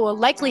Mexico will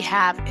likely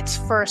have its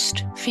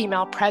first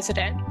female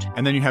president.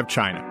 And then you have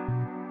China.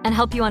 And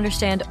help you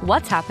understand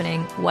what's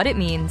happening, what it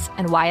means,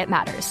 and why it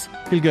matters.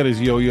 He'll get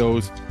his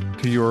yo-yos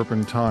to Europe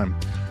in time.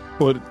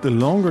 But the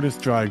longer this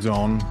drags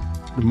on,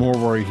 the more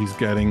worry he's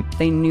getting.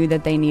 They knew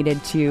that they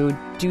needed to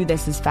do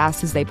this as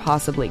fast as they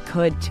possibly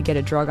could to get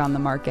a drug on the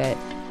market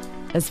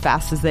as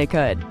fast as they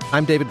could.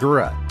 I'm David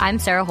Gura. I'm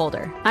Sarah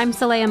Holder. I'm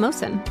Saleha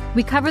Mohsen.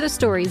 We cover the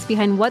stories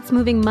behind what's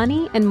moving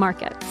money and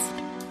markets.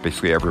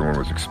 Basically, everyone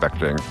was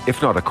expecting,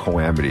 if not a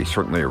calamity,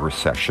 certainly a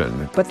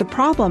recession. But the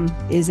problem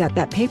is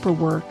that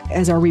paperwork,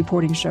 as our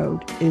reporting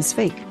showed, is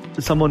fake.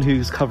 As someone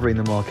who's covering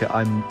the market,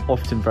 I'm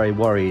often very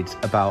worried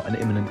about an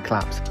imminent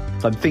collapse.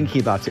 So I'm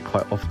thinking about it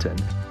quite often.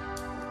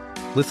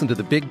 Listen to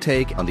The Big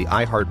Take on the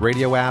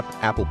iHeartRadio app,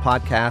 Apple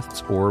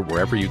Podcasts, or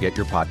wherever you get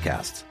your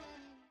podcasts.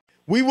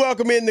 We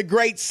welcome in the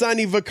great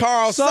Sonny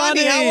Vaccaro.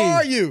 Sonny, how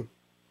are you?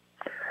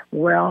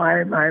 Well,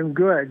 I'm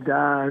good.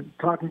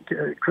 Talking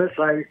to Chris,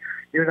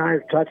 you and I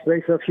have touched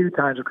base a few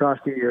times across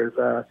the years.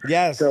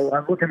 Yes. So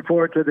I'm looking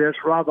forward to this.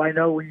 Rob, I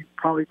know we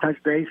probably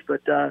touched base,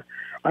 but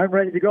I'm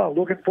ready to go. I'm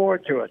looking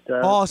forward to it.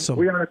 Awesome.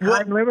 We on a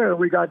time limit, or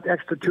we got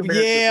extra 2 minutes?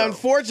 Yeah,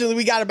 unfortunately,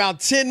 we got about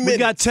 10 minutes. We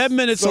got 10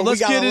 minutes, so let's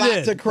get it in. We got a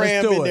lot to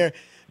cram in there.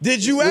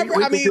 Did you ever?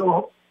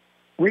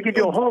 We could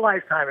do a whole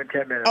lifetime in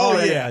 10 minutes.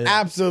 Oh, yeah,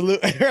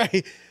 absolutely.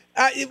 Right.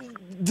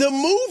 The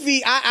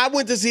movie, I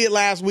went to see it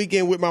last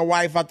weekend with my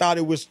wife. I thought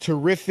it was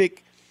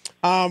terrific.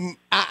 What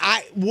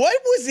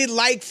was it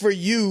like for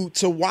you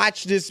to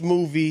watch this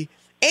movie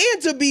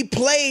and to be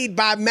played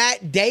by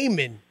Matt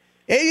Damon?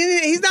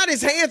 He's not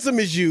as handsome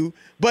as you,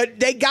 but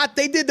they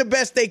did the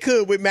best they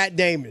could with Matt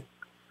Damon.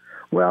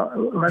 Well,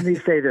 let me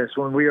say this.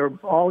 When we were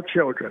all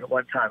children at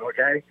one time,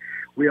 okay,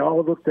 we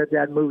all looked at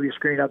that movie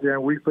screen up there,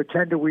 and we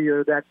pretended we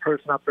were that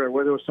person up there,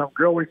 whether it was some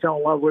girl we fell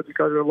in love with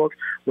because of her looks,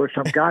 or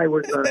some guy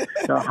was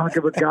a hunk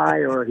of a guy,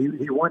 or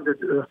he won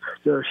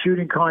the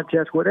shooting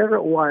contest, whatever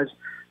it was.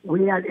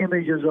 We had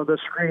images of the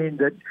screen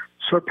that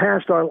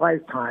surpassed our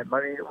lifetime.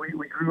 I mean,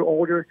 we grew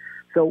older.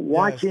 So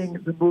watching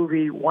the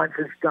movie once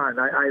it's done,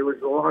 I was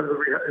a lot of the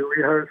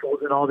rehearsals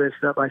and all this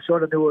stuff. I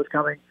sort of knew it was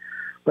coming.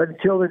 But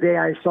until the day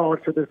I saw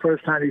it for the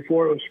first time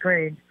before it was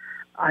screened,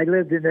 I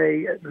lived in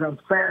a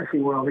fantasy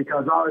world,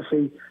 because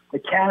obviously the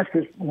cast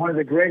is one of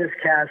the greatest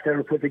casts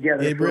ever put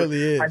together. It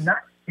really is.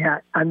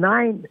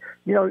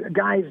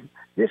 Guys,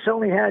 this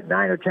only had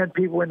 9 or 10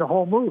 people in the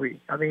whole movie.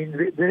 I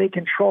mean, they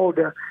controlled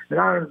an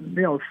hour,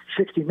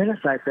 60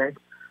 minutes, I think,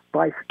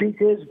 by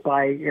speeches,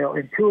 by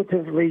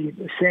intuitively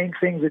saying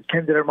things that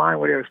came to their mind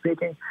when they were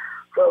speaking.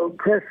 So,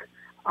 Chris,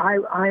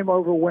 I'm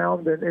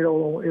overwhelmed, and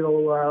it'll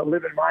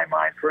live in my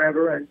mind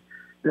forever. And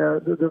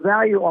the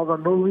value of a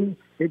movie,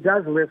 it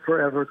does live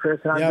forever, Chris.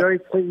 And I'm very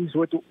pleased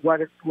with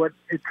what it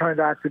turned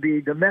out to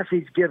be. The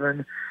message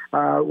given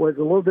was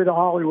a little bit of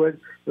Hollywood.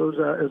 It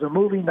was a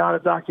movie, not a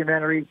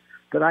documentary.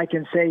 But I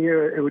can say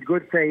here with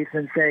good faith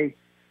and say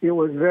it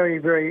was very,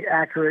 very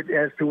accurate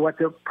as to what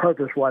the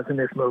purpose was in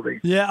this movie.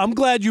 Yeah, I'm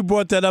glad you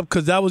brought that up,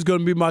 because that was going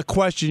to be my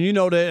question. You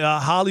know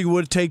that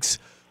Hollywood takes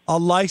a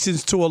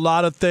license to a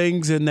lot of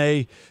things, and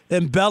they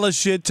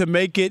embellish it to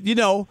make it,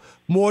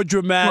 more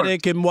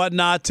dramatic and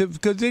whatnot,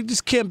 because it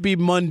just can't be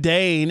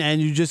mundane,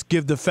 and you just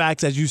give the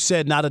facts, as you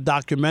said, not a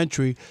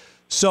documentary.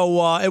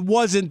 So it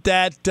wasn't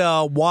that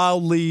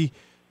wildly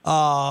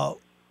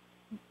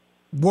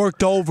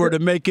worked over to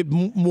make it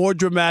more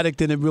dramatic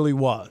than it really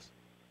was.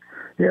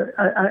 Yeah,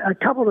 a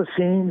couple of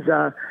scenes,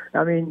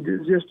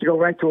 just to go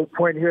right to a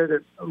point here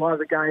that a lot of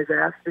the guys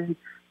asked me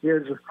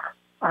is,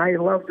 I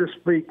love to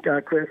speak,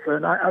 Chris,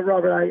 and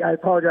Robert, I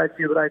apologize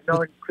to you, but I've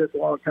known Chris a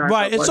long time.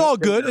 Right, it's all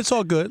good. It's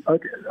all good.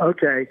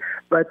 Okay.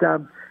 But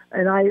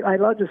and I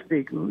love to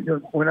speak.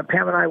 When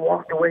Pam and I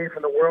walked away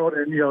from the world,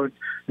 and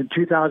in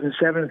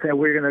 2007, and said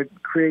we're going to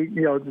create,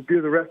 to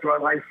do the rest of our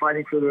life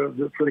fighting for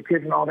the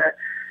kids and all that,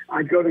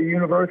 I'd go to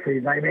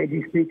universities. I made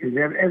these speeches.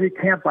 Every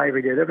camp I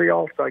ever did, every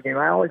All-Star game,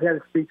 I always had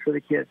to speak for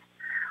the kids.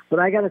 But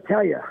I got to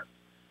tell you,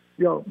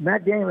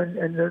 Matt Damon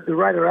and the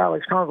writer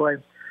Alex Conway,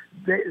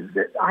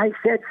 I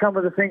said some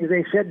of the things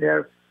they said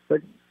there,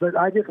 but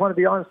I just want to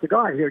be honest to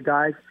God here,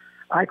 guys.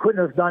 I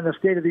couldn't have done a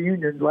State of the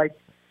Union like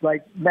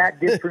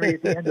Matt did for me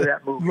at the end of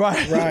that movie.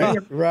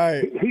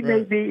 Right. He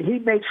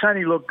made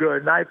Sonny look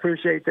good, and I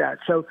appreciate that.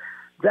 So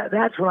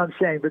that's what I'm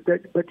saying. But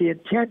the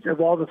intent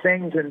of all the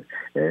things, and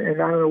I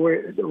don't know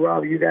where,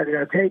 Rob, you guys are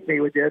going to take me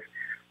with this,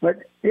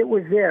 but it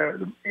was there.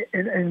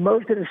 In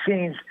most of the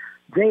scenes,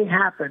 they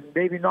happened.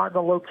 Maybe not in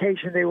the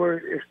location they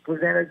were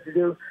presented to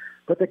do,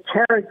 but the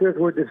characters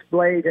were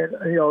displayed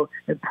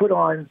and put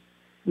on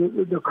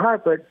the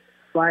carpet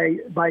by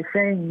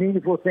saying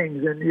meaningful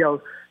things. And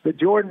the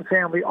Jordan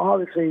family,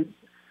 obviously,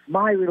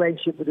 my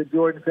relationship with the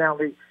Jordan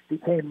family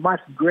became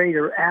much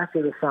greater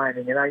after the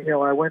signing. And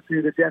I went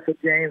through the death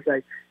of James.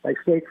 I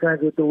stayed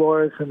friends with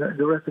Dolores and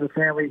the rest of the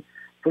family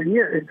for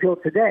years until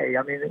today.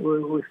 I mean,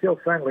 we're still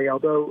friendly,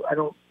 although I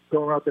don't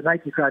go around the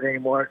Nike crowd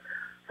anymore.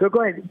 So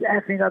go ahead,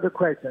 ask me another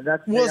question. I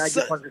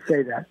just wanted to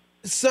say that.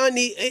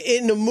 Sonny,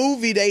 in the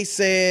movie they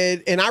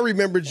said, and I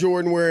remember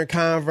Jordan wearing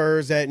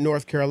Converse at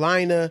North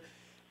Carolina,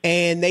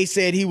 and they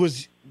said he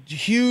was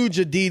huge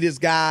Adidas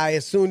guy.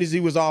 As soon as he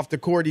was off the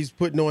court, he's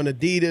putting on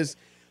Adidas.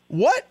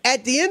 What,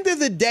 at the end of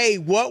the day,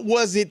 what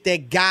was it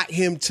that got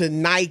him to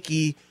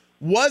Nike?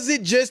 Was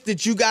it just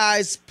that you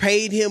guys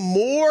paid him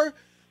more?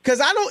 Because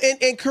I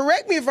don't, and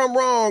correct me if I'm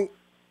wrong,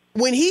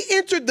 when he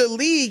entered the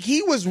league,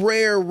 he was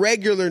wearing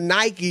regular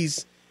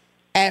Nikes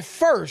at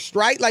first,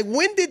 right? Like,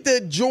 when did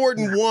the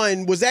Jordan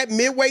 1, was that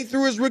midway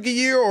through his rookie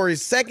year or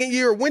his second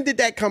year? Or when did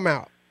that come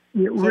out?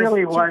 It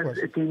really was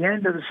at the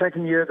end of the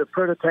second year. The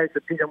prototype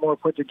that Peter Moore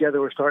put together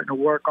was starting to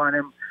work on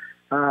him.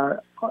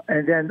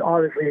 And then,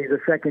 obviously, the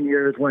second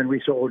year is when we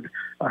sold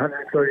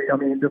 130. I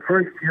mean, the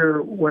first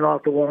year went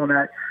off the wall on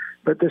that.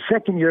 But the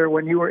second year,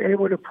 when you were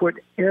able to put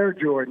Air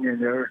Jordan in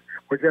there,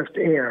 or just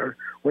Air,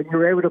 when you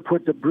were able to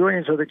put the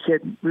brilliance of the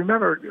kid,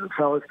 remember,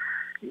 fellas,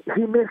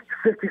 he missed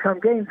 50-some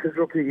games his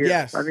rookie year.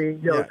 Yes. I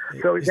mean, you know,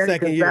 so then he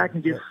comes back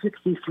and gets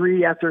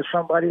 63 after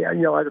somebody, you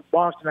know, at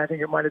Boston, I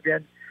think it might have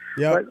been.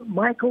 Yep. But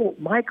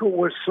Michael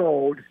was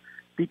sold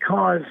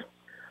because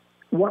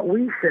what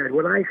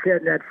I said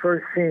in that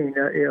first scene,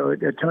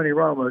 at Tony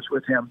Romo's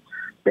with him,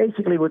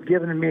 basically was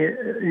given me,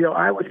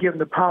 I was given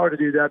the power to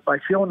do that by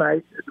Phil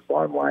Knight, at the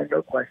bottom line,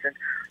 no question,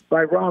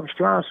 by Rob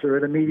Strasser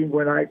at a meeting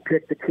when I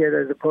picked the kid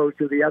as opposed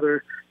to the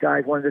other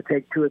guys wanted to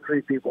take 2 or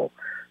 3 people.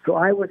 So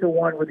I was the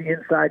one with the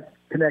inside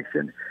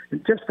connection.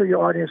 And just so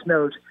your audience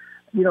knows,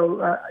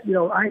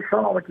 I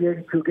saw him at the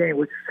 82 game,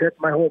 which set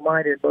my whole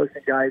mind in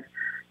motion, guys.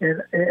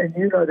 And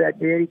you know that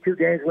the 82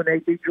 games when they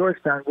beat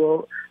Georgetown.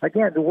 Well,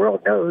 again, the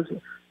world knows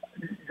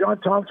John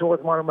Thompson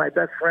was one of my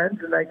best friends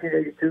in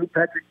 1982.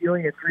 Patrick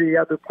Ewing and 3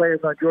 other players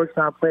on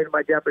Georgetown played in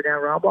my Dapper Dan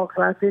Roundball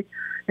Classic.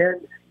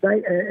 And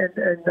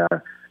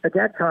at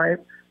that time,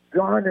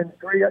 John and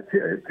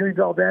Tony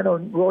Valvano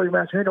and Rory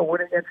Mascherino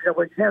winning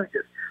NCAA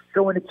championships.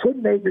 So when the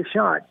kid made the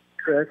shot,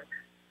 Chris,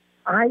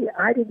 I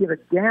didn't give a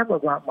damn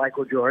about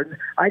Michael Jordan.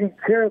 I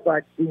didn't care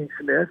about Dean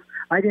Smith.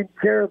 I didn't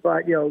care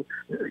about,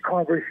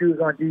 Converse shoes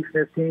on Dean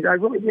Smith teams. I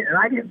really didn't. And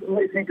I didn't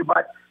really think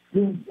about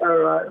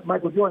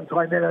Michael Jordan until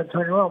I met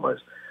Antonio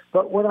Ramos.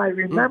 But what I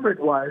remembered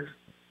was,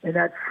 in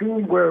that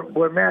scene where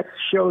Matt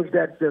shows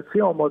that the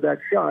film of that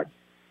shot,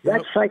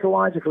 that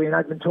psychologically, and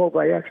I've been told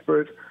by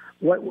experts,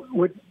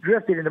 what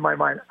drifted into my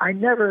mind. Like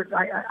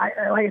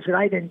I said,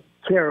 I didn't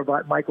care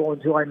about Michael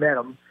until I met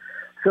him.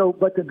 So,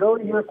 but to go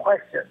to your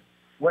question,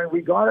 when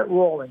we got it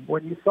rolling,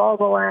 when you saw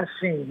the last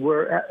scene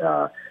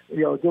where,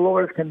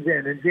 Dolores comes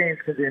in and James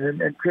comes in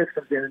and Chris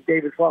comes in and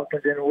David Falk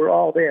comes in and we're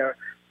all there.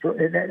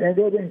 And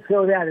they didn't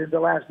show that in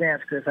The Last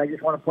Dance, Chris. I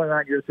just want to point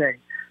out your thing.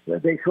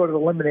 They sort of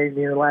eliminated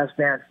me in The Last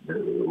Dance,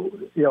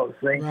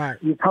 thing. Right.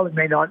 You probably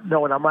may not know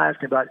what I'm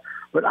asking about,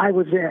 but I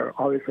was there,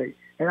 obviously.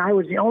 And I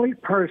was the only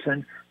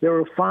person. There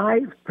were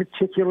 5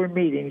 particular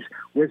meetings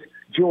with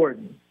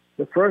Jordan.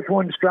 The first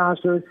one,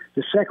 Strasser.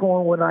 The second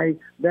one, when I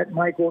met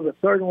Michael. The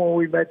third one,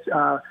 we met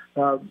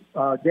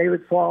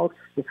David Falk.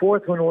 The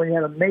fourth one, when we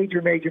had a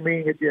major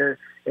meeting at the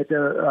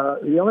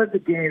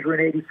Olympic Games were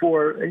in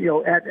 '84. In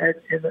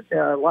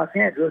Los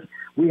Angeles,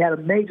 we had a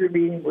major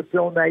meeting with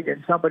Phil Knight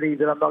and somebody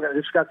that I'm not going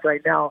to discuss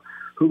right now,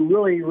 who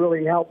really,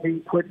 really helped me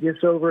put this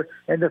over.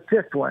 And the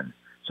fifth one.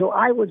 So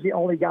I was the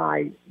only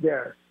guy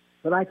there.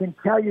 But I can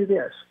tell you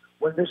this: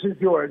 when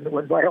Mrs. Jordan,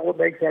 when Viola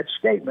makes that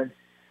statement,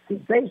 he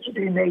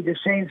basically made the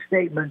same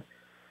statement.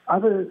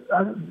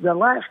 The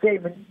last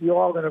statement you're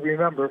all going to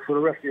remember for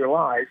the rest of your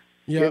lives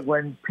is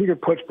when Peter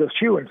puts the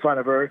shoe in front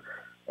of her,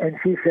 and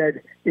she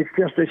said, "It's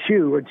just a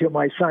shoe until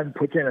my son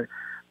puts in it."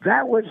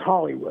 That was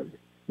Hollywood.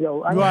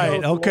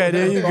 Right. Okay.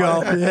 There you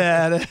go.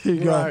 Yeah. There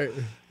you go. Right.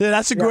 Yeah,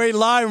 that's a great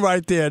line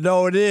right there.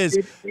 No, it is.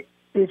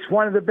 It's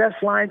one of the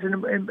best lines,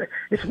 and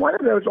it's one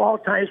of those all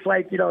times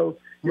right.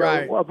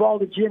 Of all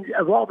the gin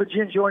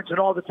joints and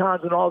all the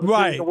towns and all the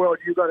cities in the world,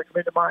 you got to come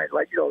into mind,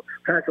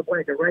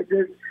 Casablanca, right?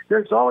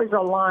 There's always a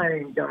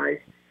line, guys,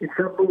 in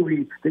some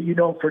movie that you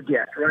don't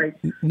forget, right?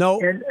 No.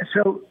 And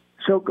so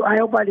I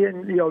hope I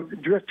didn't,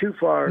 drift too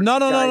far. No.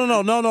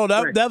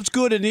 That's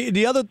good. And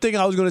the other thing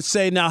I was going to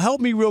say, now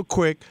help me real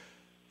quick.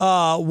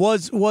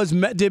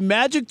 Did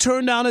Magic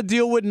turn down a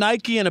deal with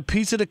Nike and a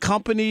piece of the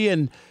company?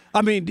 And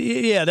I mean,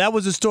 yeah, that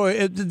was the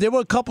story. There were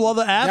a couple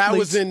other athletes. That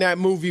was in that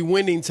movie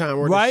Winning Time,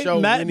 or right? The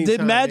show Winning did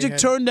Time Magic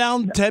turn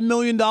down $10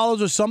 million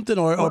or something,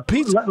 or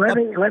piece? Let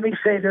me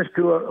say this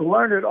to a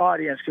learned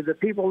audience, because the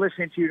people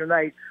listening to you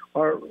tonight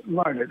are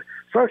learned.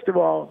 First of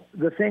all,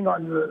 the thing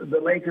on the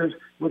Lakers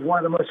was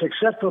one of the most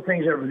successful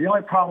things ever. The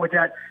only problem with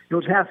that, it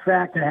was half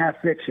fact and half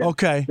fiction.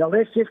 Okay. Now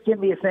let's just give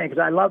me a thing, because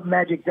I love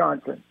Magic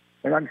Johnson,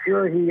 and I'm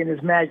sure he and his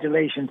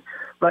imaginations.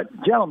 But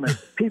gentlemen,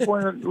 people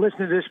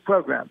listening to this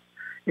program.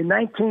 In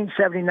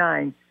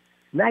 1979,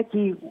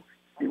 Nike,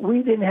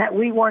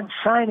 we weren't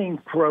signing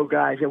pro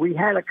guys. We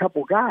had a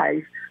couple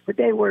guys, but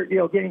they were,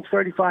 getting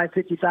 $35,000,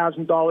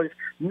 $50,000.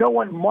 No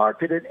one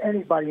marketed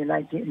anybody in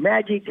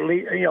Magic,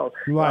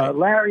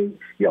 Larry,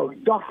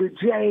 Dr.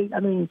 J. I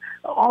mean,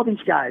 all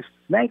these guys.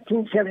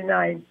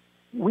 1979,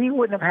 we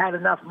wouldn't have had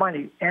enough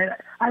money. And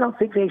I don't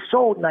think they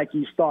sold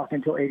Nike stock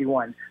until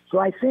 81. So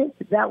I think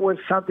that was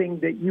something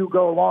that you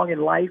go along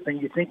in life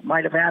and you think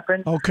might have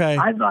happened. Okay.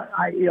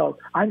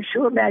 I'm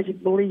sure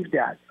Magic believed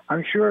that.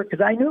 I'm sure, because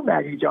I knew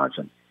Magic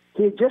Johnson.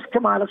 He had just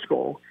come out of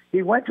school.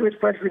 He went to his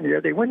freshman year.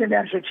 They won the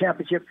national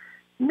championship.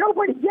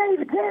 Nobody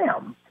gave a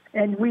damn.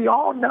 And we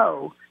all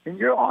know, and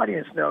your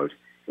audience knows,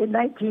 in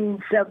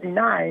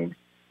 1979,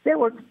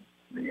 the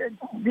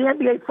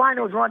NBA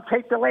Finals were on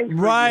tape delay.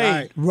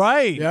 Right.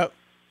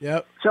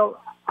 Yep. So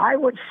I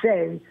would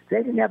say they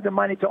didn't have the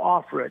money to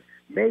offer it.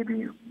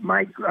 Maybe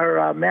Mike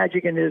or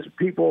Magic and his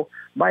people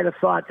might have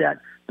thought that,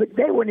 but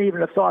they wouldn't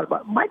even have thought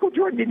about it. Michael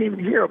Jordan didn't even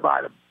hear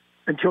about him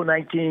until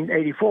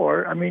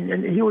 1984. I mean,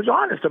 and he was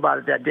honest about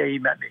it that day he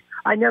met me.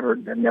 I never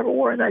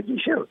wore a Nike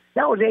shoe.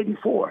 That was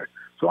 84.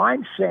 So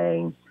I'm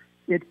saying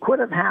it could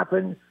have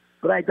happened,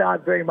 but I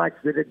doubt very much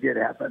that it did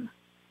happen.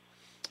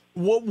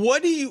 Why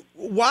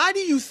do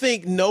you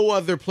think no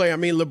other player, I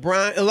mean,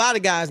 LeBron, a lot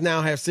of guys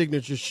now have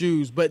signature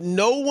shoes, but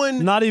no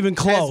one not even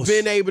close has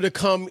been able to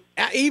come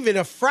even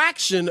a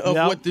fraction of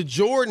what the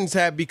Jordans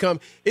have become.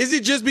 Is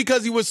it just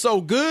because he was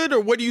so good, or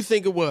what do you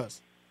think it was?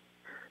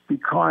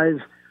 Because,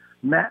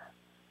 Matt,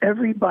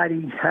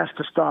 everybody has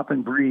to stop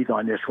and breathe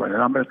on this one,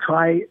 and I'm going to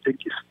try to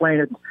explain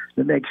it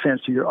to make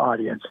sense to your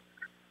audience.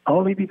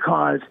 Only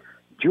because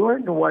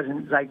Jordan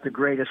wasn't like the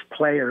greatest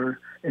player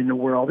in the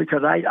world,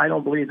 because I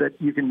don't believe that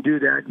you can do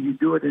that. You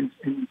do it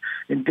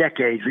in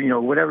decades,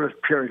 whatever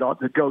period,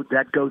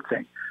 that GOAT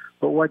thing.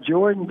 But what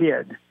Jordan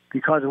did,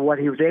 because of what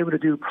he was able to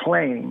do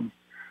playing,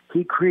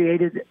 he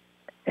created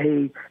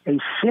a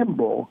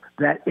symbol,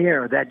 that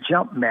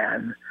jump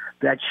man,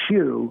 that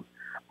shoe,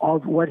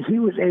 of what he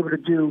was able to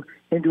do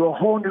into a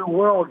whole new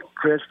world,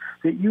 Chris,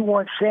 that you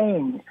weren't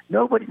saying.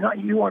 You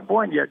weren't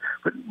born yet,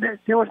 but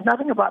there was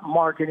nothing about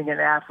marketing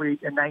an athlete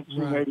in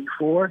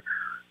 1984. Right.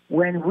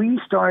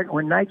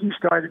 When Nike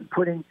started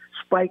putting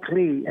Spike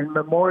Lee and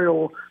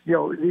Memorial,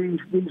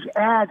 these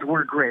ads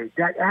were great.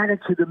 That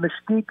added to the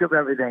mystique of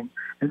everything.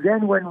 And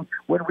then when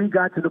we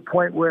got to the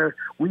point where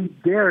we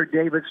dared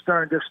David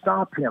Stern to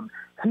stop him,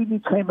 he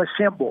became a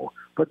symbol.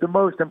 But the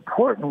most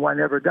important one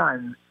ever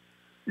done,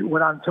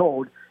 what I'm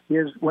told,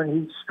 is when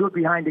he stood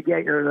behind the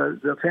gate or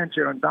the fence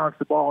here and bounced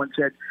the ball and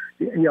said,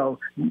 the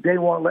NBA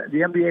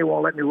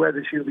won't let me wear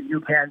the shoe, but you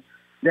can.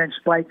 Then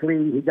Spike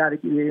Lee, he got to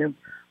get him.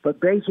 But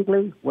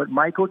basically, what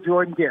Michael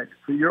Jordan did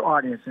for your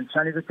audience, and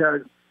Sonny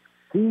Vaccaro,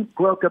 he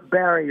broke a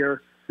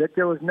barrier that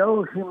there was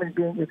no human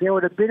being. If there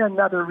would have been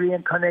another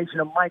reincarnation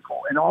of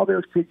Michael, and all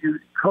those kids,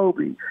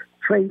 Kobe,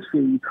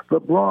 Tracy,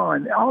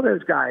 LeBron, all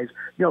those guys,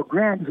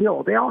 Grant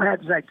Hill, they all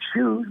had like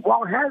shoes.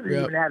 Walt Hazzard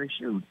even had a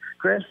shoe,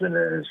 Chris, in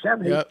the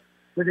 70s,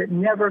 but it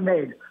never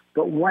made.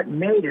 But what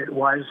made it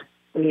was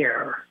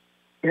Air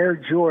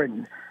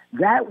Jordan.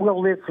 That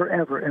will live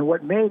forever. And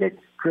what made it,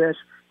 Chris,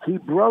 he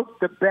broke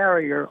the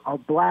barrier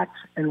of blacks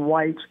and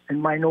whites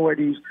and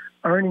minorities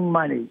earning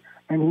money.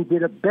 And he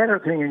did a better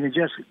thing than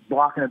just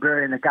blocking a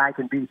barrier and the guy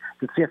can be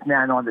the fifth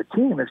man on the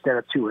team instead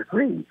of two or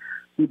three.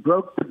 He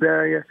broke the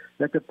barrier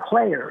that the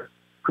player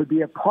could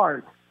be a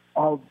part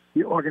of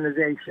the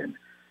organization.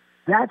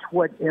 That's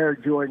what Air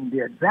Jordan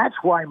did. That's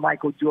why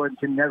Michael Jordan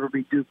can never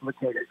be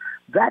duplicated.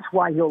 That's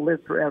why he'll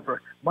live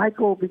forever.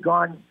 Michael will be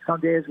gone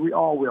someday, as we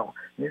all will.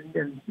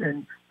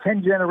 And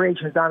 10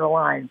 generations down the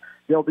line,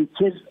 there'll be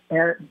kids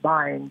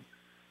buying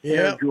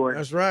Air Jordan.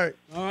 That's right.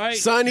 All right.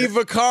 Sonny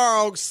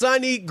Vaccaro.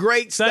 Sonny,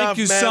 great stuff, Thank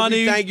you, man.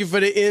 Sonny. Thank you for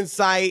the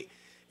insight.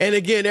 And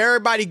again,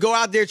 everybody go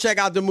out there, check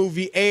out the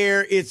movie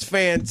Air. It's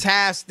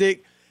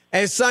fantastic.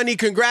 And Sonny,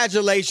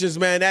 congratulations,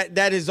 man.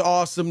 That is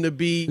awesome to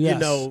be,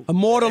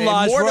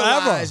 immortalized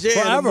forever.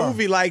 Yeah, in a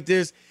movie like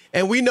this.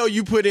 And we know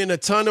you put in a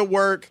ton of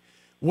work,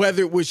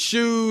 whether it was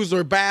shoes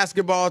or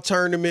basketball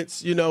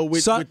tournaments,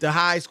 with the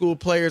high school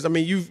players. I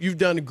mean, you've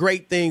done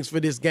great things for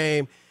this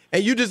game,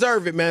 and you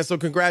deserve it, man. So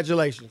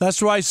congratulations. That's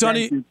right,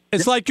 Sonny.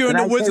 It's like you're in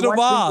the Wizard of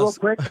Oz.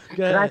 Real quick?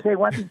 Can I say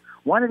one thing?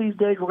 One of these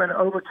days, we're going to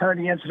overturn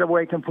the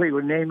NCAA complete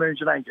with name, image,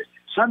 and likeness.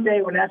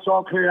 Someday, when that's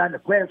all cleared out and the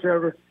players are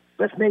over,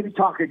 let's maybe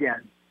talk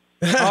again.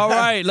 All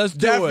right, let's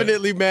do it.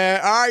 Definitely,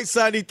 man. All right,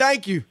 Sonny,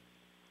 thank you.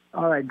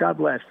 All right, God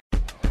bless.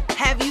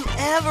 Have you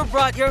ever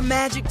brought your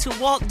magic to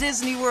Walt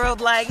Disney World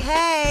like,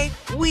 hey,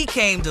 we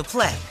came to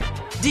play?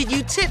 Did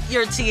you tip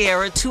your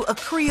tiara to a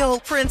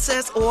Creole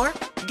princess or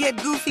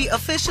get goofy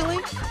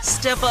officially?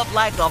 Step up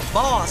like a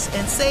boss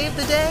and save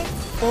the day?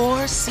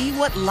 Or see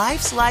what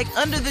life's like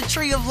under the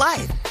tree of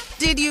life?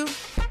 Did you?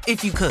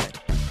 If you could.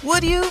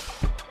 Would you?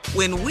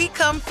 When we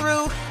come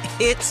through,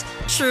 it's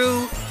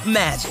true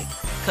magic.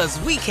 'Cause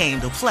we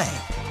came to play.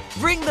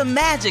 Bring the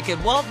magic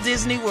at Walt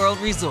Disney World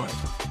Resort.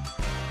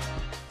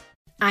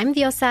 I'm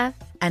Diosa.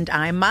 And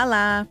I'm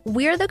Mala.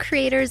 We're the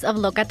creators of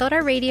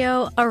Locatora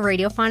Radio, a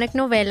radiophonic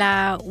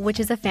novela, which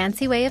is a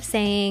fancy way of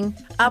saying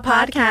a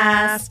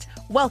podcast.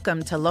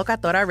 Welcome to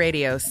Locatora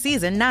Radio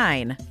Season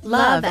 9.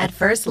 Love at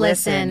First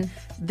Listen.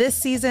 This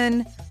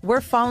season, we're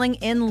falling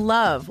in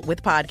love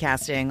with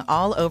podcasting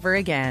all over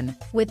again.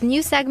 With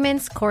new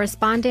segments,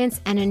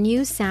 correspondence, and a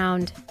new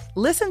sound.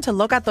 Listen to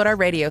Locatora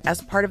Radio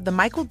as part of the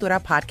Michael Dura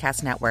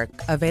Podcast Network,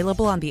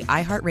 available on the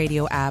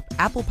iHeartRadio app,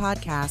 Apple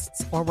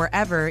Podcasts, or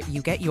wherever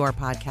you get your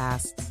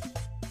podcasts.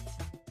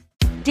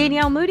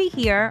 Danielle Moody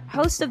here,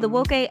 host of the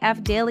Woke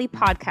AF Daily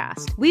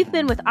podcast. We've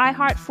been with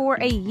iHeart for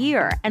a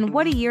year, and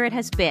what a year it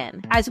has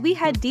been. As we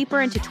head deeper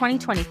into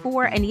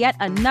 2024 and yet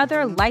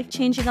another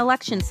life-changing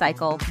election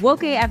cycle,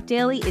 Woke AF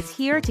Daily is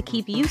here to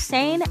keep you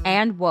sane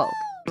and woke.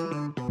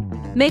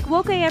 Make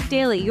Woke AF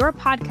Daily your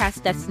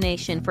podcast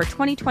destination for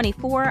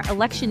 2024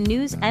 election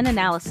news and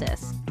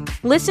analysis.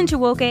 Listen to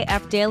Woke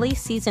AF Daily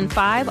Season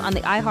 5 on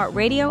the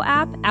iHeartRadio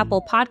app,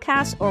 Apple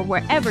Podcasts, or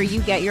wherever you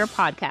get your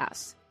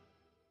podcasts.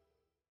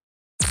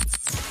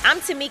 I'm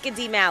Tamika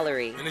D.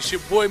 Mallory. And it's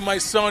your boy, my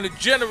son, the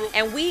General.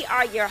 And we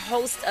are your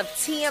hosts of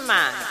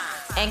TMI.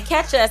 And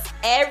catch us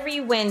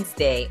every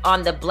Wednesday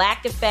on the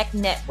Black Effect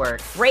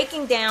Network,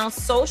 breaking down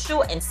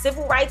social and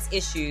civil rights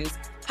issues,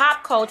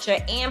 pop culture,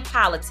 and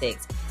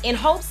politics in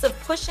hopes of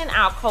pushing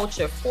our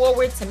culture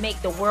forward to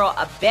make the world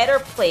a better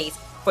place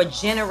for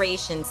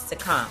generations to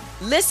come.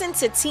 Listen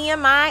to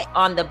TMI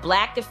on the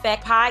Black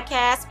Effect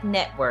Podcast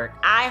Network,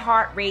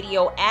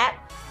 iHeartRadio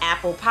app,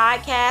 Apple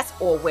Podcasts,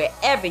 or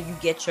wherever you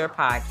get your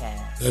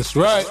podcasts. That's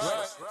right.